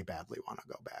of really badly want to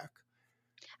go back.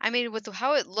 I mean, with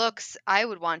how it looks, I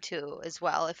would want to as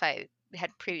well if I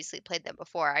had previously played them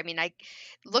before. I mean,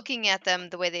 looking at them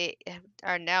the way they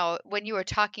are now, when you were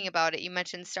talking about it, you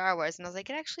mentioned Star Wars, and I was like,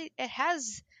 it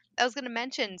has. I was going to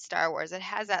mention Star Wars. It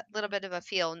has that little bit of a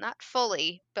feel, not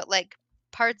fully, but like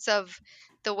parts of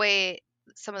the way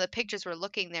some of the pictures were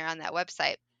looking there on that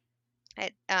website.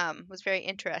 It was very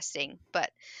interesting,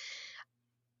 but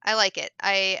I like it.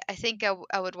 I think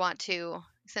I would want to,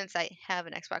 since I have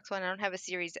an Xbox One. I don't have a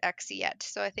Series X yet,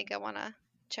 so I think I want to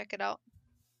check it out.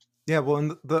 Yeah, well,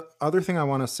 and the other thing I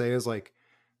want to say is, like,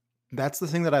 that's the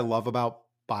thing that I love about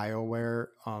BioWare.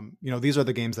 These are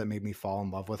the games that made me fall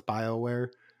in love with BioWare,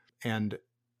 and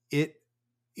it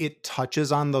it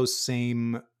touches on those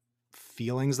same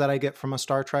feelings that I get from a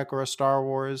Star Trek or a Star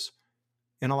Wars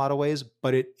in a lot of ways,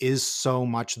 but it is so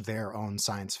much their own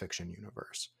science fiction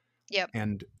universe. Yep.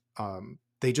 And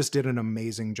they just did an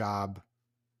amazing job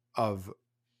of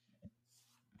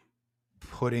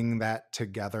putting that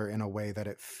together in a way that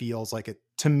it feels like it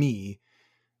to me.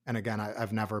 And again,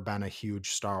 I've never been a huge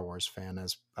Star Wars fan,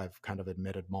 as I've kind of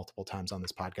admitted multiple times on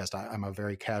this podcast. I'm a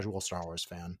very casual Star Wars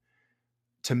fan.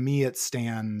 To me, it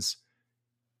stands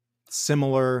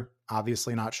similar,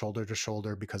 obviously not shoulder to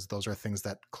shoulder, because those are things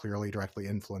that clearly directly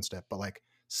influenced it, but like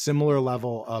similar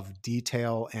level of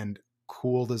detail and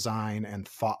cool design and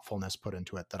thoughtfulness put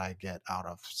into it that I get out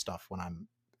of stuff when I'm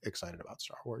excited about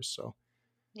Star Wars. So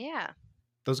Yeah.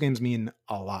 those games mean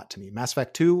a lot to me. Mass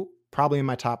Effect 2, probably in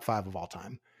my top 5 of all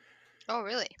time. Oh,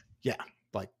 really? Yeah,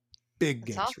 like big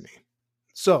That's games for awesome. me.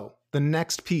 So the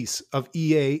next piece of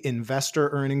EA investor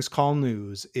earnings call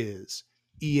news is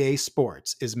EA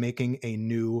Sports is making a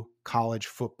new college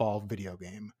football video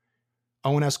game.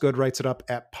 Owen S. Good writes it up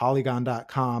at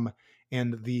polygon.com.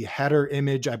 And the header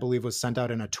image, I believe, was sent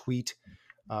out in a tweet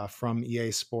from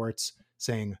EA Sports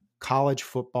saying college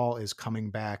football is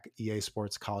coming back. EA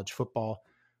Sports college football.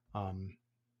 Um,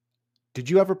 did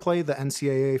you ever play the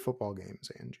NCAA football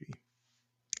games, Angie?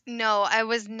 No, I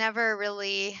was never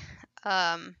really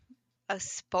um a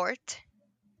sports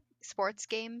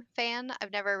game fan.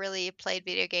 I've never really played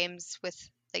video games with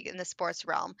like in the sports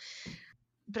realm.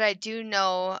 But I do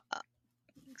know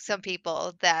some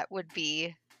people that would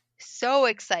be so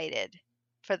excited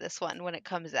for this one when it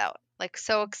comes out. Like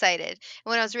so excited.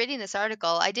 And when I was reading this article,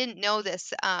 I didn't know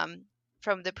this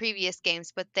from the previous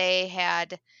games, but they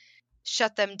had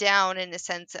shut them down in the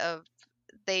sense of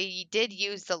they did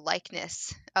use the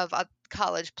likeness of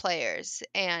college players,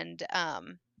 and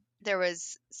there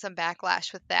was some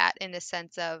backlash with that in the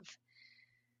sense of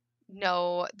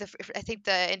no, I think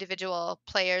the individual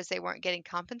players they weren't getting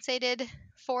compensated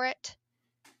for it.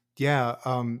 Yeah,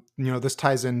 this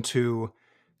ties into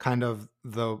kind of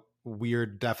the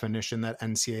weird definition that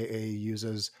NCAA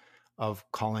uses of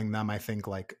calling them, I think,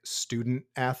 like student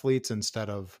athletes instead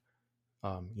of,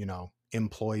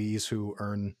 employees who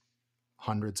earn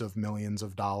hundreds of millions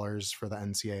of dollars for the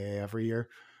NCAA every year.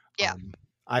 Yeah. Um,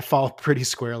 I fall pretty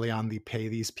squarely on the pay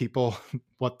these people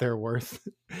what they're worth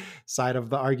side of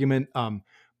the argument.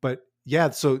 But yeah,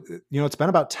 so it's been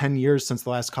about 10 years since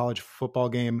the last college football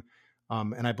game.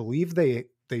 And I believe they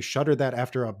shuttered that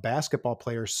after a basketball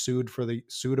player sued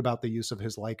about the use of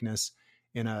his likeness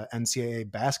in a NCAA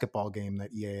basketball game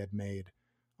that EA had made.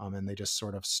 And they just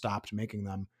sort of stopped making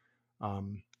them.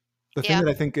 The thing Yeah, that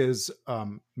I think is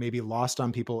maybe lost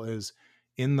on people is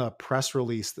in the press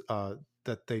release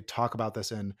that they talk about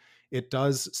this in. It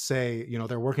does say,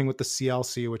 they're working with the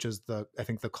CLC, which is I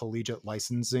think the collegiate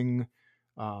licensing.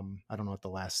 I don't know what the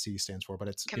last C stands for, but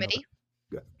it's, committee.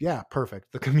 yeah,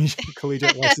 perfect. The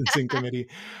collegiate licensing committee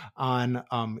on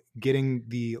getting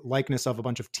the likeness of a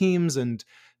bunch of teams and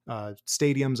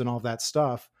stadiums and all that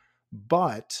stuff.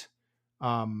 But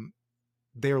um,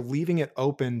 they're leaving it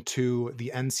open to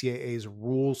the NCAA's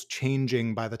rules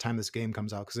changing by the time this game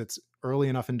comes out, because it's early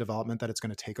enough in development that it's going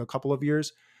to take a couple of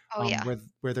years. Oh yeah.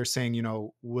 Where they're saying,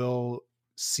 we'll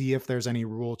see if there's any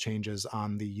rule changes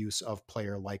on the use of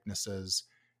player likenesses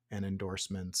and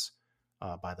endorsements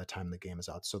by the time the game is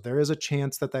out. So there is a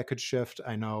chance that could shift.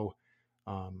 I know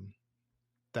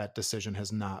that decision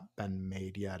has not been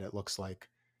made yet. It looks like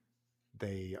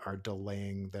they are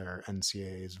delaying their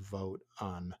NCAA's vote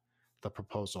on the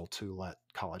proposal to let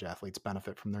college athletes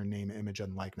benefit from their name, image,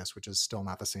 and likeness, which is still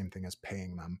not the same thing as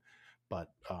paying them, but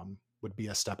would be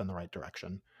a step in the right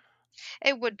direction.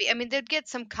 It would be. I mean, they'd get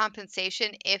some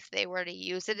compensation if they were to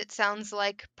use it, it sounds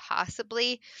like,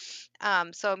 possibly.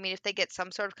 So I mean, if they get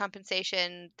some sort of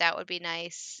compensation, that would be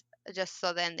nice, just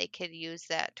so then they could use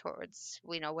that towards,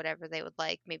 whatever they would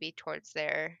like, maybe towards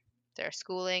their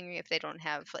schooling if they don't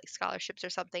have like scholarships or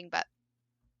something. But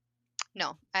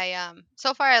no,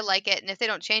 so far I like it, and if they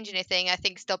don't change anything, I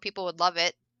think still people would love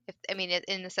it. If I mean,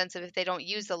 in the sense of if they don't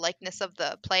use the likeness of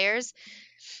the players,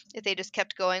 if they just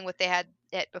kept going what they had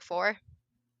it before,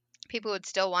 people would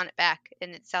still want it back.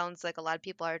 And it sounds like a lot of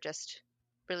people are just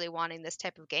really wanting this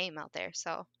type of game out there.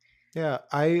 So Yeah,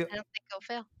 I I don't think it'll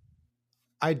fail.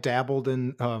 I dabbled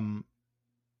in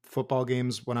football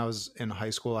games when I was in high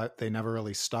school. They never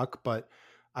really stuck, but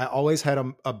I always had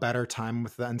a better time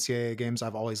with the NCAA games.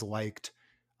 I've always liked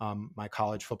my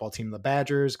college football team, the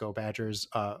Badgers. Go Badgers!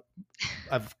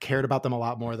 I've cared about them a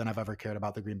lot more than I've ever cared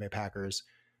about the Green Bay Packers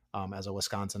as a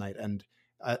Wisconsinite, and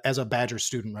as a Badger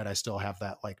student, right, I still have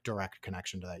that like direct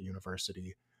connection to that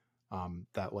university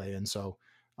that way, and so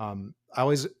I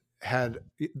always had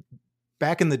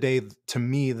back in the day. To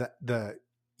me, the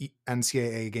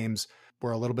NCAA games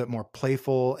were a little bit more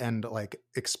playful and like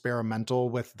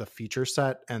experimental with the feature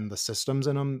set and the systems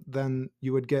in them than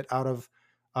you would get out of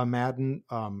a Madden.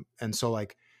 And so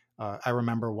like I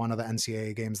remember one of the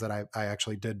NCAA games that I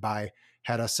actually did buy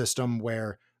had a system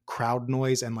where crowd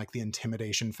noise and like the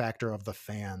intimidation factor of the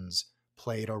fans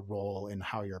played a role in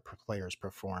how your players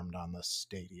performed on the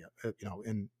stadium,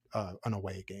 in an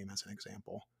away game as an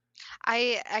example.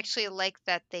 I actually like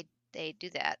that they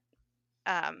do that.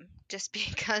 Just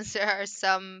because there are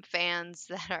some fans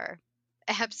that are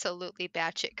absolutely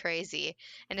batshit crazy.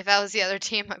 And if I was the other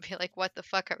team, I'd be like, what the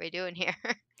fuck are we doing here?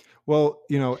 Well,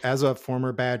 as a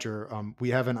former Badger, we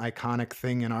have an iconic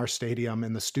thing in our stadium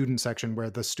in the student section where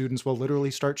the students will literally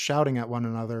start shouting at one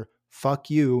another, fuck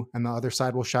you. And the other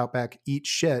side will shout back, eat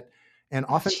shit. And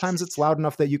Oh, oftentimes it's Jesus. loud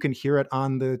enough that you can hear it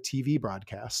on the TV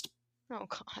broadcast. Oh,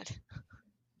 God.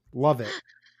 Love it.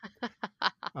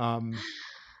 Um,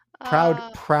 proud,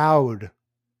 Uh, proud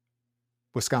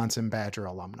Wisconsin Badger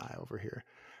alumni over here.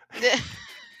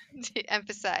 to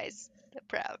emphasize the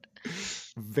proud.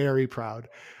 Very proud.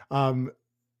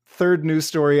 Third news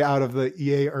story out of the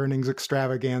EA earnings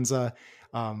extravaganza.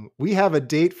 We have a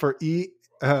date for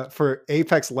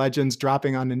Apex Legends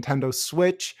dropping on Nintendo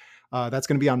Switch. That's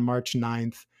going to be on March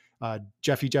 9th.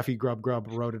 Jeffy Grub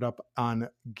wrote it up on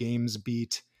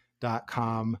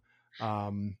gamesbeat.com.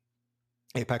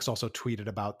 Apex also tweeted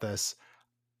about this.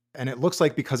 And it looks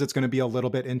like because it's going to be a little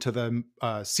bit into the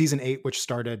season 8, which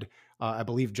started, I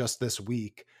believe, just this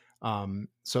week.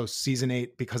 So season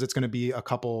 8, because it's going to be a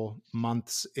couple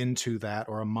months into that,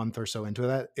 or a month or so into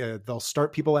that, they'll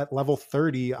start people at level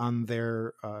 30 on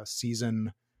their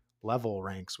season level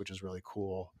ranks, which is really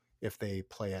cool if they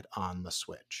play it on the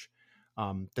Switch.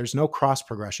 There's no cross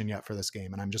progression yet for this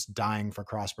game, and I'm just dying for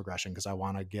cross progression because I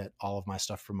want to get all of my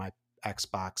stuff from my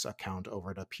Xbox account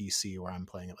over to PC where I'm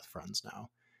playing it with friends now.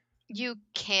 You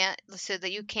can't, so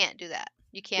that you can't do that.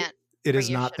 You It, can't it bring is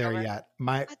your not shit there over. yet.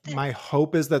 My What the? my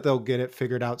hope is that they'll get it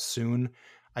figured out soon.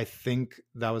 I think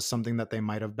that was something that they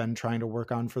might have been trying to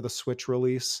work on for the Switch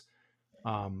release.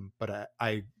 But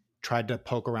I tried to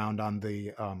poke around on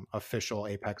the official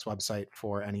Apex website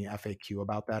for any FAQ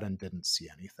about that and didn't see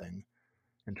anything.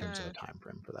 in terms of a Mm. time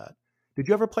frame for that. Did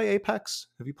you ever play Apex?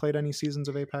 Have you played any seasons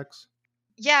of Apex?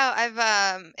 Yeah,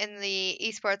 I've in the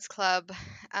esports club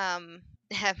um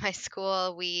at my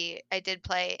school, I did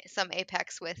play some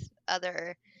Apex with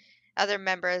other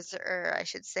members, or I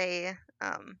should say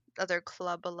other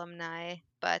club alumni,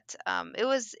 but it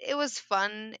was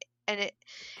fun, and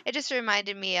it just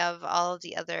reminded me of all of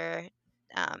the other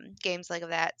games like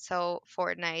that. So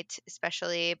Fortnite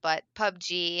especially, but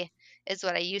PUBG is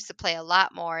what I used to play a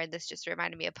lot more, and this just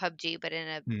reminded me of PUBG, but in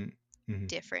a Mm-hmm.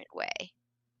 different way.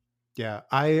 Yeah,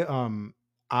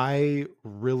 I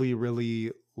really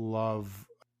really love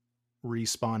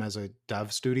Respawn as a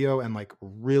dev studio, and like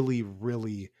really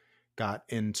really got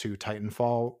into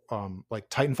Titanfall. Like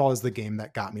Titanfall is the game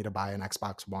that got me to buy an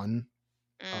Xbox One.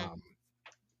 Mm, Um,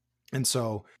 and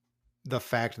so the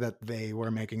fact that they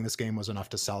were making this game was enough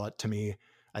to sell it to me.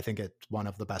 I think it's one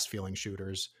of the best feeling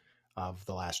shooters of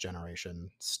the last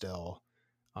generation still.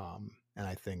 And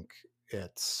I think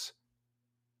it's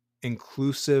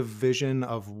inclusive vision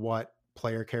of what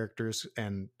player characters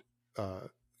and uh,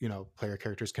 player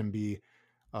characters can be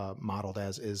modeled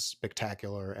as is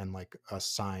spectacular and like a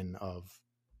sign of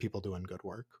people doing good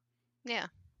work. yeah.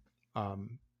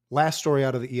 Um, Last story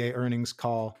out of the EA earnings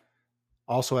call,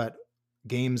 also at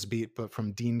GamesBeat, but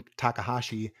from Dean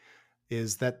Takahashi,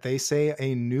 is that they say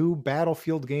a new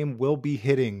Battlefield game will be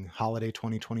hitting holiday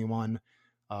 2021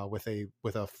 with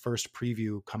a first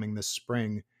preview coming this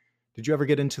spring. Did you ever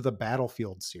get into the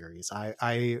Battlefield series?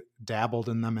 I dabbled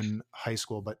in them in high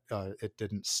school, but it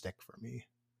didn't stick for me.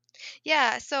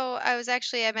 Yeah, so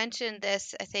I mentioned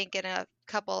this, I think, in a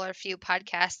couple or few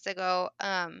podcasts ago,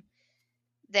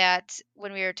 that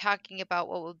when we were talking about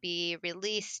what would be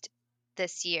released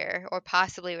this year or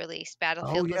possibly released, Oh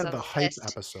Battlefield was yeah, on the the hype list.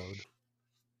 episode.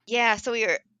 Yeah, so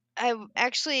I'm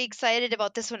actually excited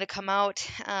about this one to come out.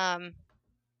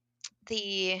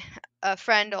 The a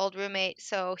friend, old roommate,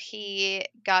 so he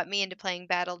got me into playing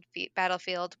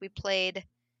Battlefield. We played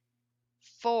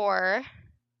 4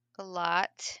 a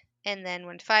lot, and then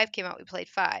when 5 came out, we played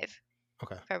 5,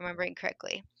 Okay. if I'm remembering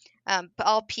correctly. But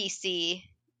all PC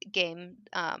gaming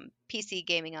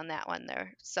on that one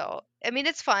there. So I mean,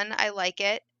 it's fun. I like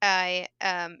it.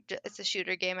 It's a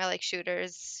shooter game. I like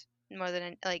shooters more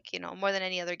than more than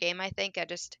any other game. I think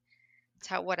it's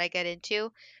what I get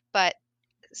into. But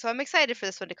so I'm excited for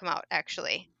this one to come out.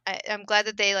 Actually, I'm glad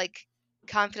that they like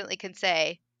confidently can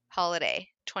say holiday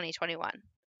 2021.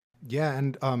 Yeah,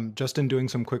 and just in doing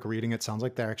some quick reading, it sounds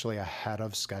like they're actually ahead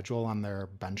of schedule on their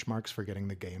benchmarks for getting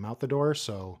the game out the door.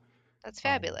 So That's um,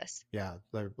 fabulous. yeah,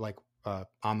 they're like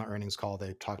on the earnings call,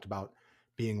 they talked about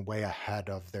being way ahead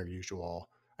of their usual.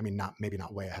 I mean, not maybe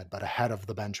not way ahead, but ahead of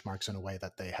the benchmarks in a way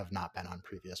that they have not been on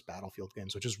previous Battlefield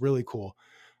games, which is really cool.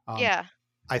 Um, Yeah.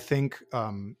 I think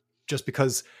just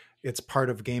because it's part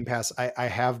of Game Pass, I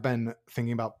have been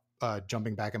thinking about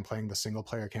jumping back and playing the single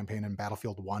player campaign in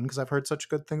Battlefield 1 because I've heard such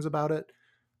good things about it.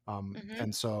 Mhm.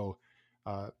 And so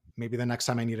uh, maybe the next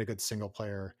time I need a good single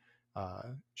player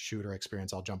shooter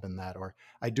experience, I'll jump in that. Or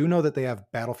I do know that they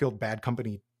have Battlefield Bad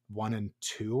Company 1 and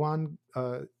 2 on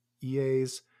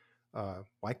EA's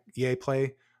like EA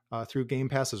Play through Game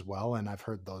Pass as well. And I've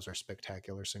heard those are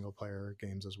spectacular single player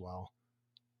games as well.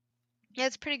 Yeah,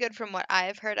 it's pretty good from what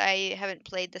I've heard. I haven't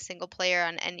played the single player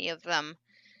on any of them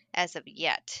as of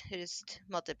yet. Just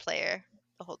multiplayer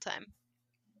the whole time.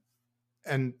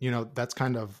 And that's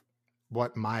kind of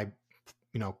what my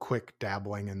quick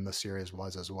dabbling in the series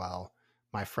was as well.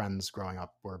 My friends growing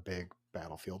up were big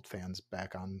Battlefield fans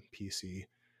back on PC.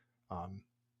 um,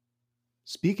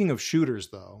 Speaking of shooters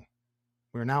though,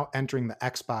 we're now entering the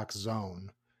Xbox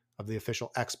zone of the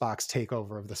official Xbox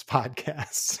takeover of this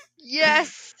podcast.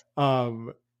 Yes.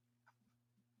 um,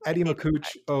 My Eddie favorite McCooch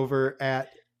part. over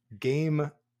at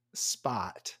GameSpot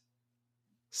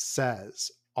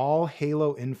says all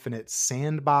Halo Infinite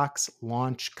sandbox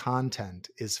launch content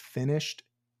is finished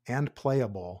and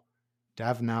playable.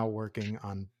 Dev now working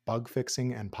on bug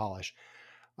fixing and polish.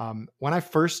 When I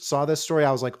first saw this story,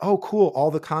 I was like, "Oh, cool!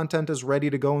 All the content is ready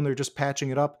to go, and they're just patching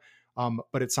it up."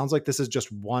 But it sounds like this is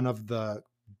just one of the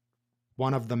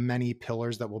many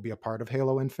pillars that will be a part of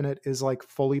Halo Infinite is like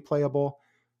fully playable.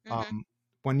 Mhm. Um,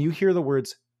 when you hear the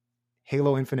words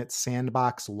Halo Infinite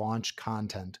sandbox launch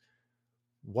content,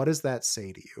 what does that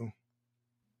say to you?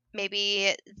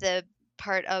 Maybe the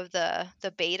part of the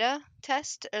beta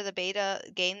test or the beta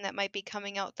game that might be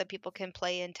coming out that people can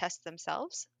play and test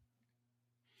themselves.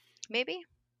 Maybe.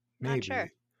 Not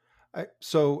sure. Maybe.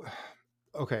 So,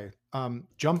 okay.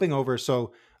 Jumping over.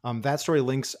 So, that story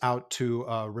links out to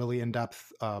a really in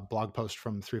depth blog post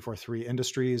from 343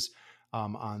 Industries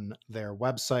on their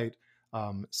website.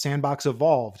 Sandbox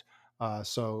Evolved.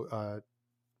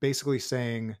 Basically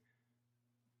saying,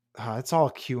 it's all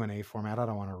Q&A format. I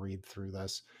don't want to read through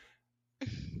this.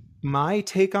 My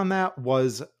take on that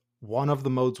was one of the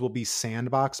modes will be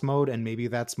sandbox mode, and maybe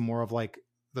that's more of like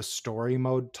the story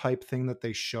mode type thing that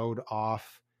they showed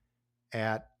off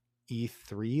at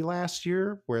E3 last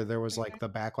year, where there was like the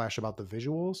backlash about the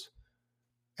visuals.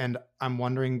 And I'm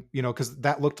wondering, because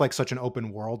that looked like such an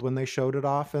open world when they showed it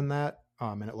off in that.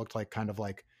 And it looked like kind of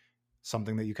like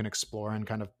something that you can explore and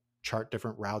kind of chart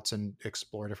different routes and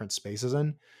explore different spaces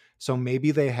in. So maybe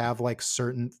they have like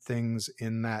certain things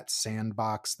in that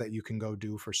sandbox that you can go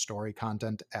do for story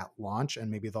content at launch. And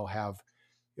maybe they'll have,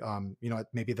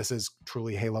 maybe this is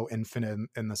truly Halo Infinite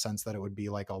in the sense that it would be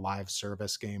like a live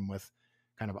service game with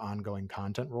kind of ongoing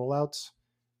content rollouts.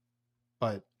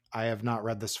 But I have not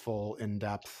read this full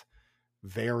in-depth,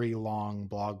 very long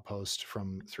blog post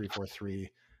from 343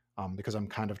 because I'm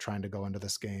kind of trying to go into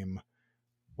this game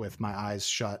with my eyes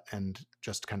shut and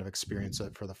just kind of experience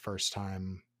it for the first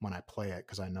time when I play it,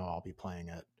 because I know I'll be playing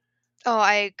it. Oh,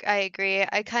 I agree.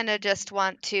 I kind of just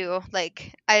want to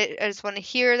I just want to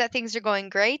hear that things are going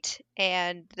great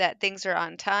and that things are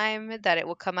on time, that it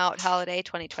will come out holiday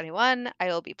 2021. I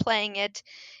will be playing it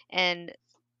and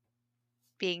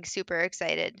being super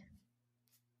excited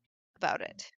about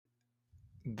it.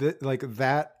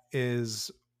 That is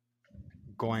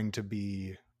going to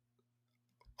be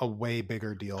a way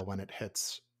bigger deal when it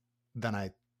hits than I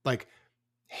like.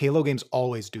 Halo games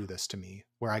always do this to me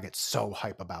where I get so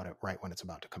hype about it right when it's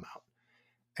about to come out.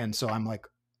 And so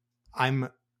I'm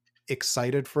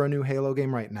excited for a new Halo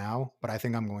game right now, but I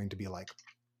think I'm going to be like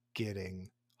getting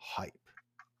hype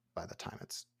by the time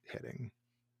it's hitting.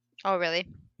 Oh, really?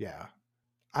 Yeah.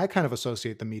 I kind of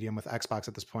associate the medium with Xbox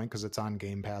at this point because it's on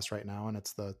Game Pass right now and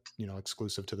it's the,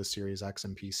 exclusive to the Series X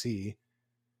and PC.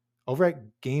 Over at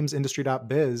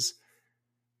gamesindustry.biz,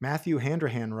 Matthew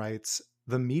Handrahan writes,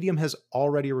 the medium has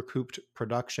already recouped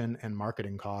production and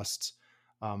marketing costs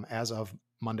as of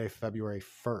Monday, February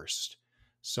 1st.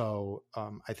 So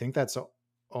I think that's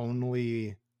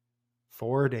only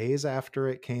 4 days after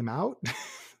it came out.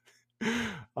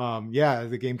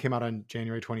 The game came out on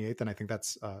January 28th, and I think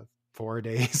that's 4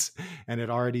 days, and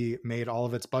it already made all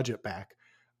of its budget back,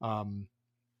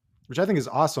 which I think is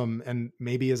awesome, and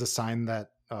maybe is a sign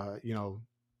that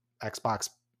Xbox,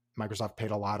 Microsoft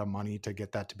paid a lot of money to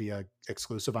get that to be a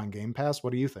exclusive on Game Pass.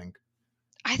 What do you think?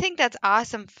 I think that's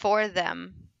awesome for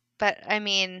them, but I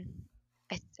mean,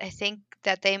 I think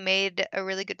that they made a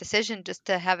really good decision just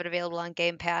to have it available on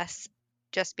Game Pass,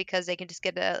 just because they can just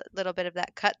get a little bit of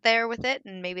that cut there with it,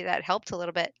 and maybe that helped a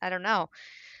little bit. I don't know,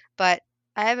 but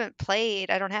I haven't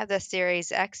played. I don't have the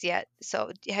Series X yet.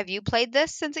 So have you played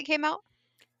this since it came out?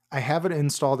 I have it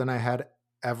installed, and I had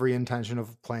every intention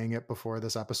of playing it before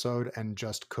this episode and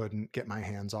just couldn't get my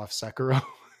hands off Sekiro.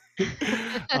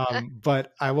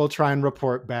 But I will try and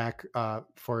report back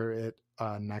for it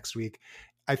next week.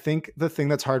 I think the thing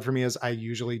that's hard for me is I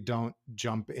usually don't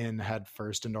jump in head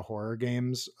first into horror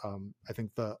games. I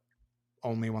think the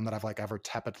only one that I've ever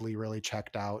tepidly really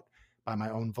checked out by my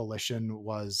own volition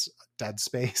was Dead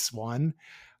Space 1.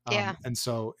 Yeah. And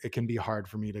so it can be hard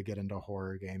for me to get into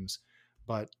horror games,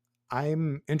 but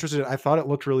I'm interested. I thought it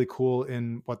looked really cool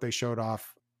in what they showed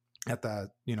off at the,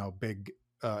 big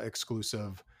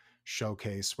exclusive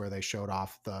showcase where they showed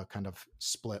off the kind of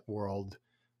split world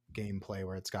gameplay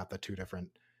where it's got the two different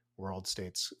world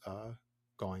states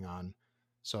going on.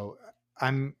 So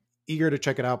I'm eager to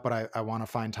check it out, but I want to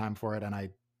find time for it, and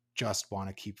I just want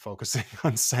to keep focusing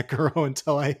on Sekiro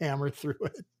until I hammer through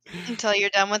it. Until you're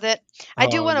done with it. I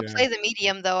do want to Yeah. play the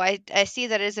medium though. I see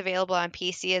that it is available on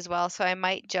PC as well, so I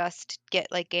might just get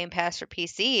Game Pass for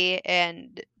PC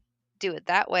and do it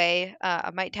that way.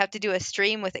 I might have to do a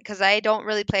stream with it because I don't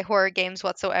really play horror games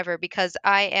whatsoever because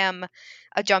I am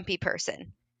a jumpy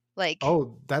person.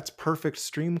 Oh, that's perfect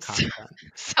stream content.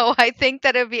 So I think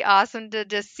that it'd be awesome to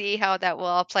just see how that will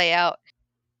all play out.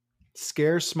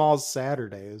 Scare Smalls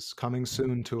Saturdays coming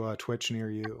soon to a Twitch near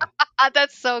you.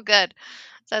 That's so good.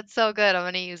 That's so good. I'm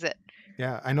gonna use it.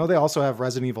 Yeah, I know they also have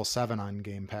Resident Evil 7 on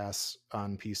Game Pass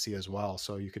on PC as well,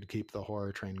 so you could keep the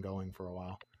horror train going for a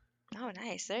while. Oh,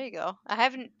 nice. There you go. I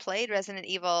haven't played Resident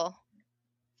Evil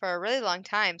for a really long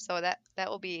time, so that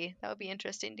will be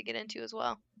interesting to get into as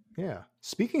well. Yeah.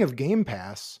 Speaking of Game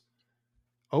Pass,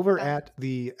 over at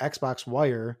the Xbox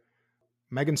Wire,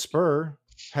 Megan Spur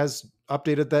has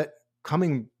updated that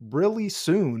coming really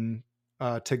soon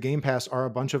to Game Pass are a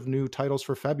bunch of new titles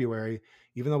for February,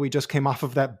 even though we just came off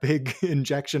of that big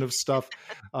injection of stuff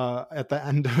at the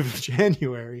end of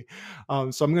January.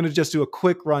 So I'm going to just do a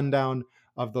quick rundown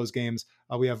of those games.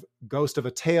 We have Ghost of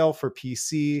a Tale for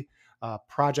PC,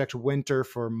 Project Winter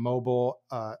for mobile,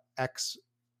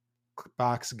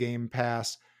 Xbox Game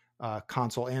Pass,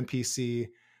 console and PC.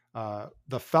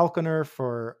 The Falconer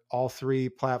for all three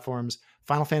platforms.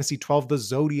 Final Fantasy 12: The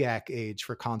Zodiac Age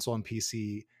for console and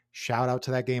PC. Shout out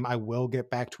to that game. I will get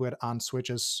back to it on Switch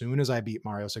as soon as I beat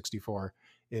Mario 64.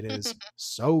 It is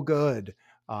so good.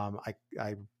 I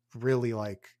really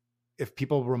like, if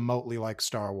people remotely like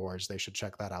Star Wars, they should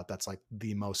check that out. That's like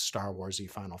the most Star Warsy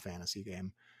Final Fantasy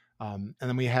game. And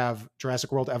then we have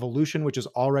Jurassic World Evolution, which is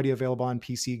already available on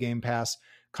PC Game Pass,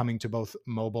 coming to both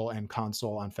mobile and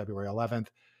console on February 11th.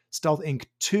 Stealth Inc.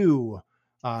 2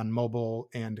 on mobile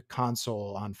and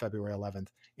console on February 11th.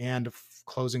 And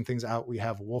closing things out, we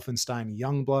have Wolfenstein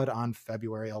Youngblood on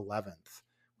February 11th,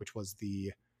 which was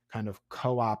the kind of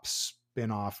co-op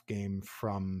spin-off game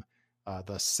from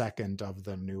the second of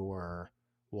the newer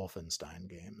Wolfenstein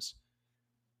games.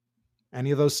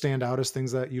 Any of those stand out as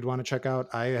things that you'd want to check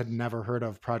out? I had never heard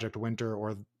of Project Winter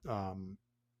or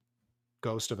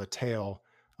Ghost of a Tale.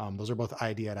 Those are both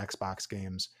ID at Xbox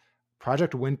games.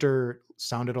 Project Winter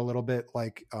sounded a little bit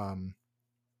like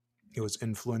it was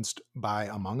influenced by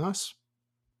Among Us.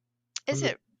 Is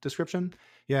it? Description?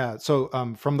 Yeah. So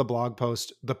from the blog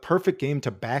post, the perfect game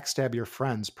to backstab your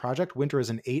friends, Project Winter is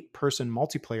an 8-person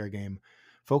multiplayer game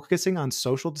focusing on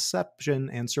social deception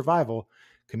and survival.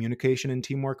 Communication and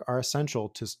teamwork are essential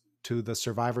to the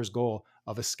survivor's goal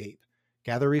of escape.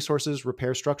 Gather resources,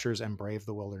 repair structures, and brave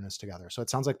the wilderness together. So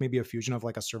it sounds like maybe a fusion of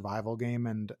like a survival game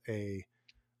and a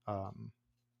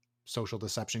social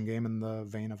deception game in the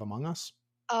vein of Among Us.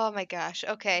 Oh my gosh.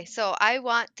 Okay, so I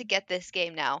want to get this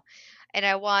game now, and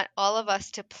I want all of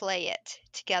us to play it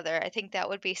together. I think that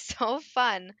would be so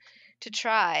fun to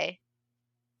try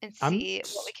and see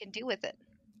what we can do with it.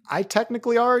 I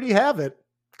technically already have it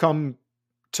come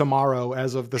tomorrow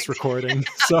as of this recording,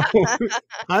 so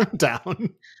I'm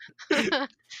down.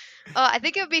 I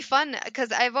think it would be fun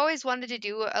because I've always wanted to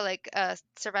do a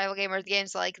survival game or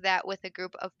games like that with a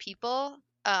group of people,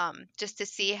 just to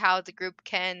see how the group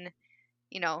can,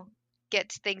 get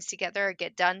things together or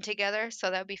get done together. So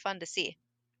that would be fun to see.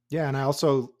 Yeah, and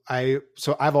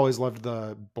I've always loved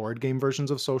the board game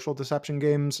versions of social deception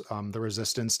games. The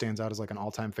Resistance stands out as like an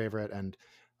all-time favorite, and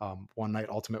One Night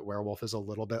Ultimate Werewolf is a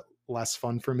little bit less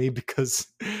fun for me because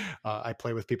I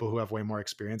play with people who have way more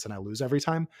experience and I lose every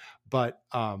time. But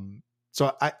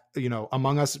so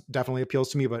Among Us definitely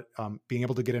appeals to me, but being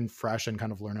able to get in fresh and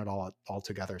kind of learn it all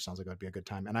together sounds like it would be a good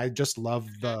time. And I just love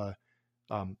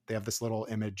they have this little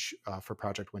image for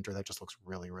Project Winter that just looks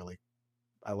really, really.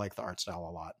 I like the art style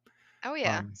a lot. Oh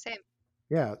yeah, same.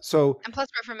 Yeah. So, and plus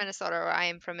we're from Minnesota, or I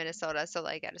am from Minnesota, so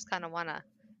like I just kind of want to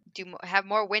have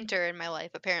more winter in my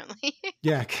life, apparently.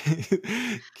 Yeah,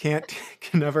 can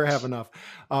never have enough.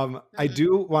 I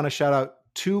do want to shout out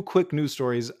 2 quick news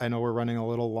stories. I know we're running a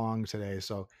little long today,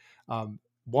 so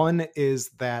one is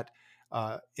that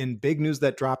in big news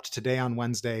that dropped today on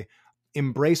Wednesday,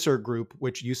 Embracer Group,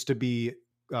 which used to be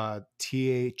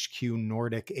THQ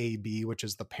Nordic AB, which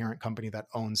is the parent company that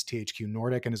owns THQ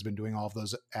Nordic and has been doing all of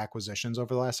those acquisitions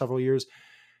over the last several years,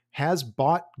 has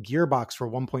bought Gearbox for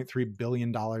 $1.3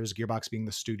 billion, Gearbox being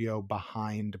the studio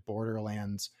behind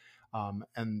Borderlands.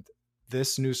 And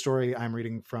this news story I'm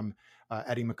reading from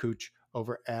Eddie McCouch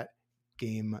over at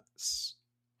GameSpot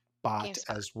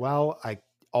as well. I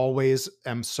always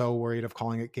am so worried of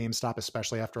calling it GameStop,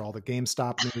 especially after all the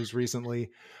GameStop news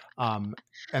recently. And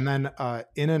then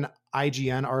in an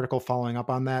IGN article following up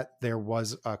on that, there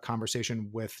was a conversation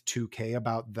with 2K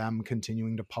about them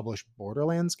continuing to publish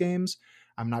Borderlands games.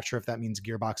 I'm not sure if that means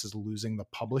Gearbox is losing the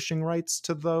publishing rights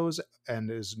to those and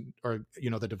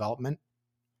the development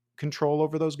control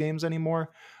over those games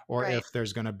anymore, or Right. if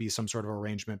there's going to be some sort of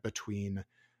arrangement between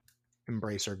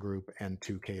Embracer Group and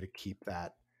 2K to keep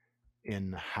that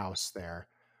in-house there.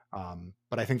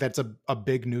 But I think that's a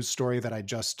big news story that I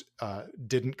just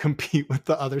didn't compete with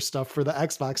the other stuff for the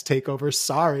Xbox takeover.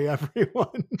 Sorry,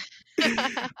 everyone.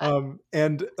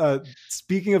 And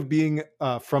speaking of being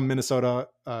from Minnesota,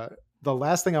 the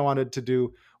last thing I wanted to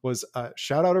do was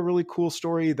shout out a really cool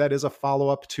story that is a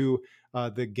follow-up to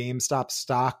the GameStop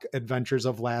stock adventures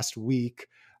of last week.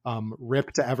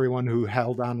 Rip to everyone who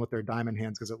held on with their diamond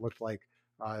hands, because it looked like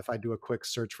if I do a quick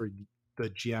search for the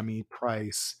GME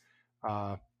price,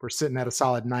 we're sitting at a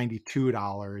solid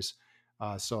 $92.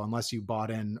 So unless you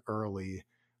bought in early,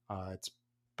 it's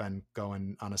been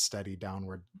going on a steady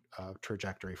downward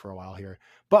trajectory for a while here.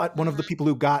 But one of the people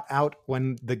who got out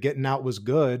when the getting out was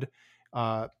good,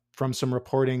 from some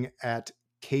reporting at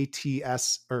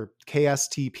KTS or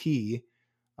KSTP,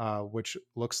 which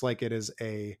looks like it is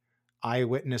a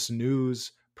eyewitness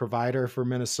news provider for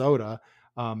Minnesota,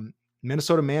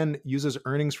 Minnesota man uses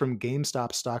earnings from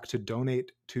GameStop stock to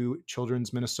donate to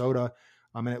Children's Minnesota.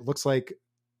 And it looks like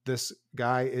this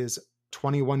guy is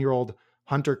 21-year-old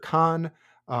Hunter Khan.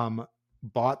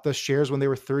 Bought the shares when they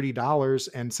were $30.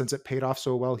 And since it paid off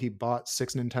so well, he bought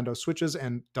 6 Nintendo Switches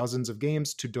and dozens of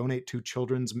games to donate to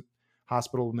Children's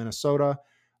Hospital Minnesota,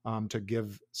 to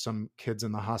give some kids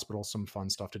in the hospital some fun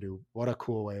stuff to do. What a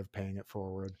cool way of paying it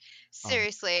forward.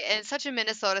 Seriously, and it's such a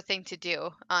Minnesota thing to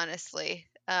do, honestly.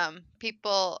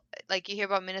 People, like, you hear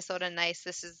about Minnesota Nice,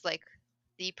 this is like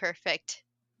the perfect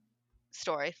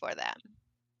story for them.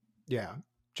 Yeah,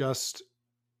 just...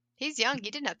 He's young. He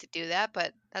didn't have to do that,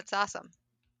 but that's awesome.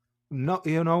 No,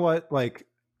 you know what? Like,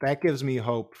 that gives me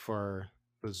hope for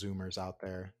the Zoomers out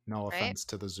there. No Right? offense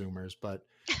to the Zoomers, but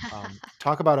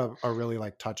talk about a really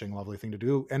like touching, lovely thing to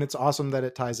do. And it's awesome that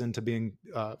it ties into being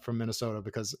from Minnesota,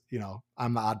 because, you know,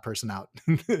 I'm the odd person out.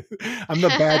 I'm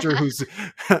the badger who's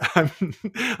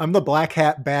I'm the black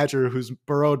hat badger who's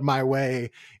burrowed my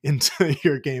way into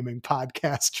your gaming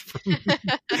podcast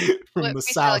from the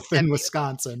South in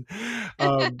Wisconsin.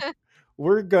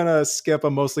 We're going to skip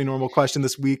a mostly normal question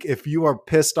this week. If you are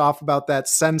pissed off about that,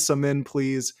 send some in,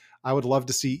 please. I would love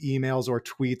to see emails or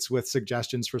tweets with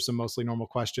suggestions for some mostly normal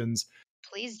questions.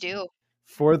 Please do.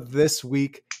 For this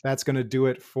week, that's going to do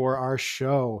it for our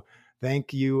show.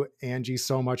 Thank you, Angie,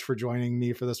 so much for joining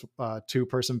me for this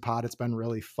 2-person pod. It's been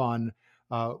really fun.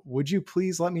 Would you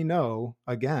please let me know,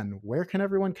 again, where can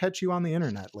everyone catch you on the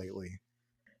internet lately?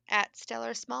 At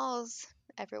Stellar Smalls,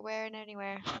 everywhere and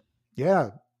anywhere. Yeah,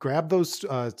 grab those,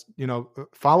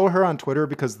 follow her on Twitter,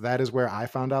 because that is where I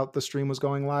found out the stream was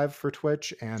going live for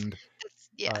Twitch. And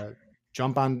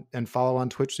jump on and follow on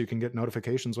Twitch so you can get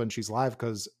notifications when she's live,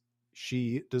 because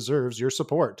she deserves your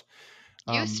support.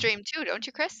 You stream too, don't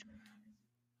you, Chris?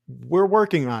 We're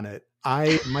working on it.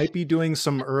 I might be doing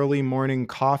some early morning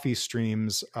coffee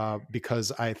streams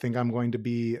because I think I'm going to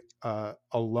be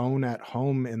alone at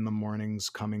home in the mornings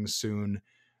coming soon.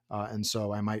 And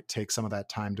so I might take some of that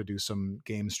time to do some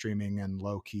game streaming and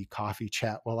low-key coffee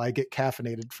chat while I get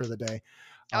caffeinated for the day.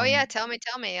 Oh yeah, tell me.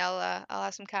 I'll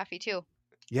have some coffee too.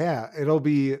 Yeah, it'll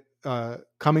be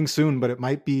coming soon, but it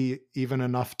might be even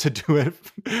enough to do it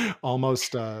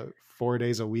almost 4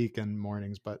 days a week in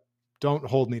mornings, but don't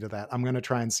hold me to that. I'm going to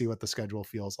try and see what the schedule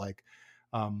feels like.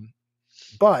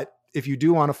 But if you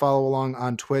do want to follow along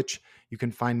on Twitch, you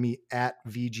can find me at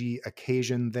VG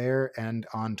Occasion there, and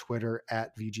on Twitter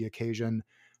at VG Occasion.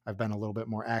 I've been a little bit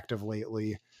more active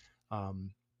lately.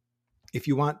 If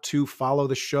you want to follow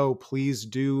the show, please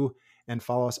do, and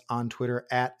follow us on Twitter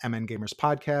at MN Gamers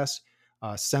Podcast.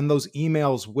 Send those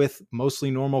emails with mostly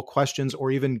normal questions,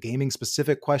 or even gaming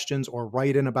specific questions, or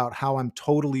write in about how I'm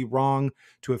totally wrong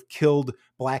to have killed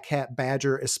Black Hat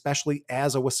Badger, especially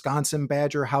as a Wisconsin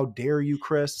Badger. How dare you,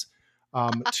 Chris?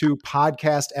 To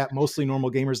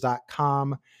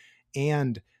podcast@mostlynormalgamers.com,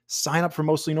 and sign up for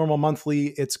Mostly Normal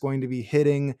Monthly. It's going to be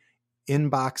hitting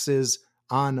inboxes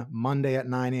on Monday at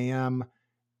 9 a.m.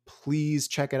 Please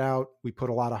check it out. We put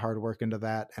a lot of hard work into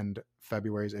that, and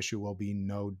February's issue will be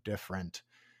no different.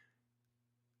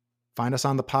 Find us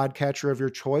on the podcatcher of your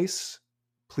choice.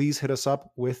 Please hit us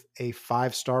up with a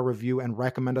 5-star review and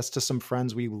recommend us to some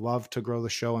friends. We love to grow the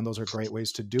show, and those are great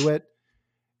ways to do it.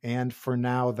 And for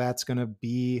now, that's going to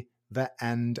be the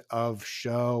end of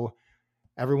show.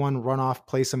 Everyone run off,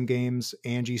 play some games.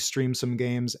 Angie, stream some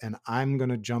games, and I'm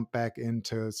going to jump back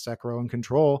into Sekiro and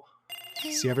Control.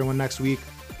 See everyone next week.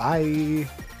 Bye.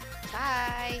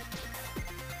 Bye.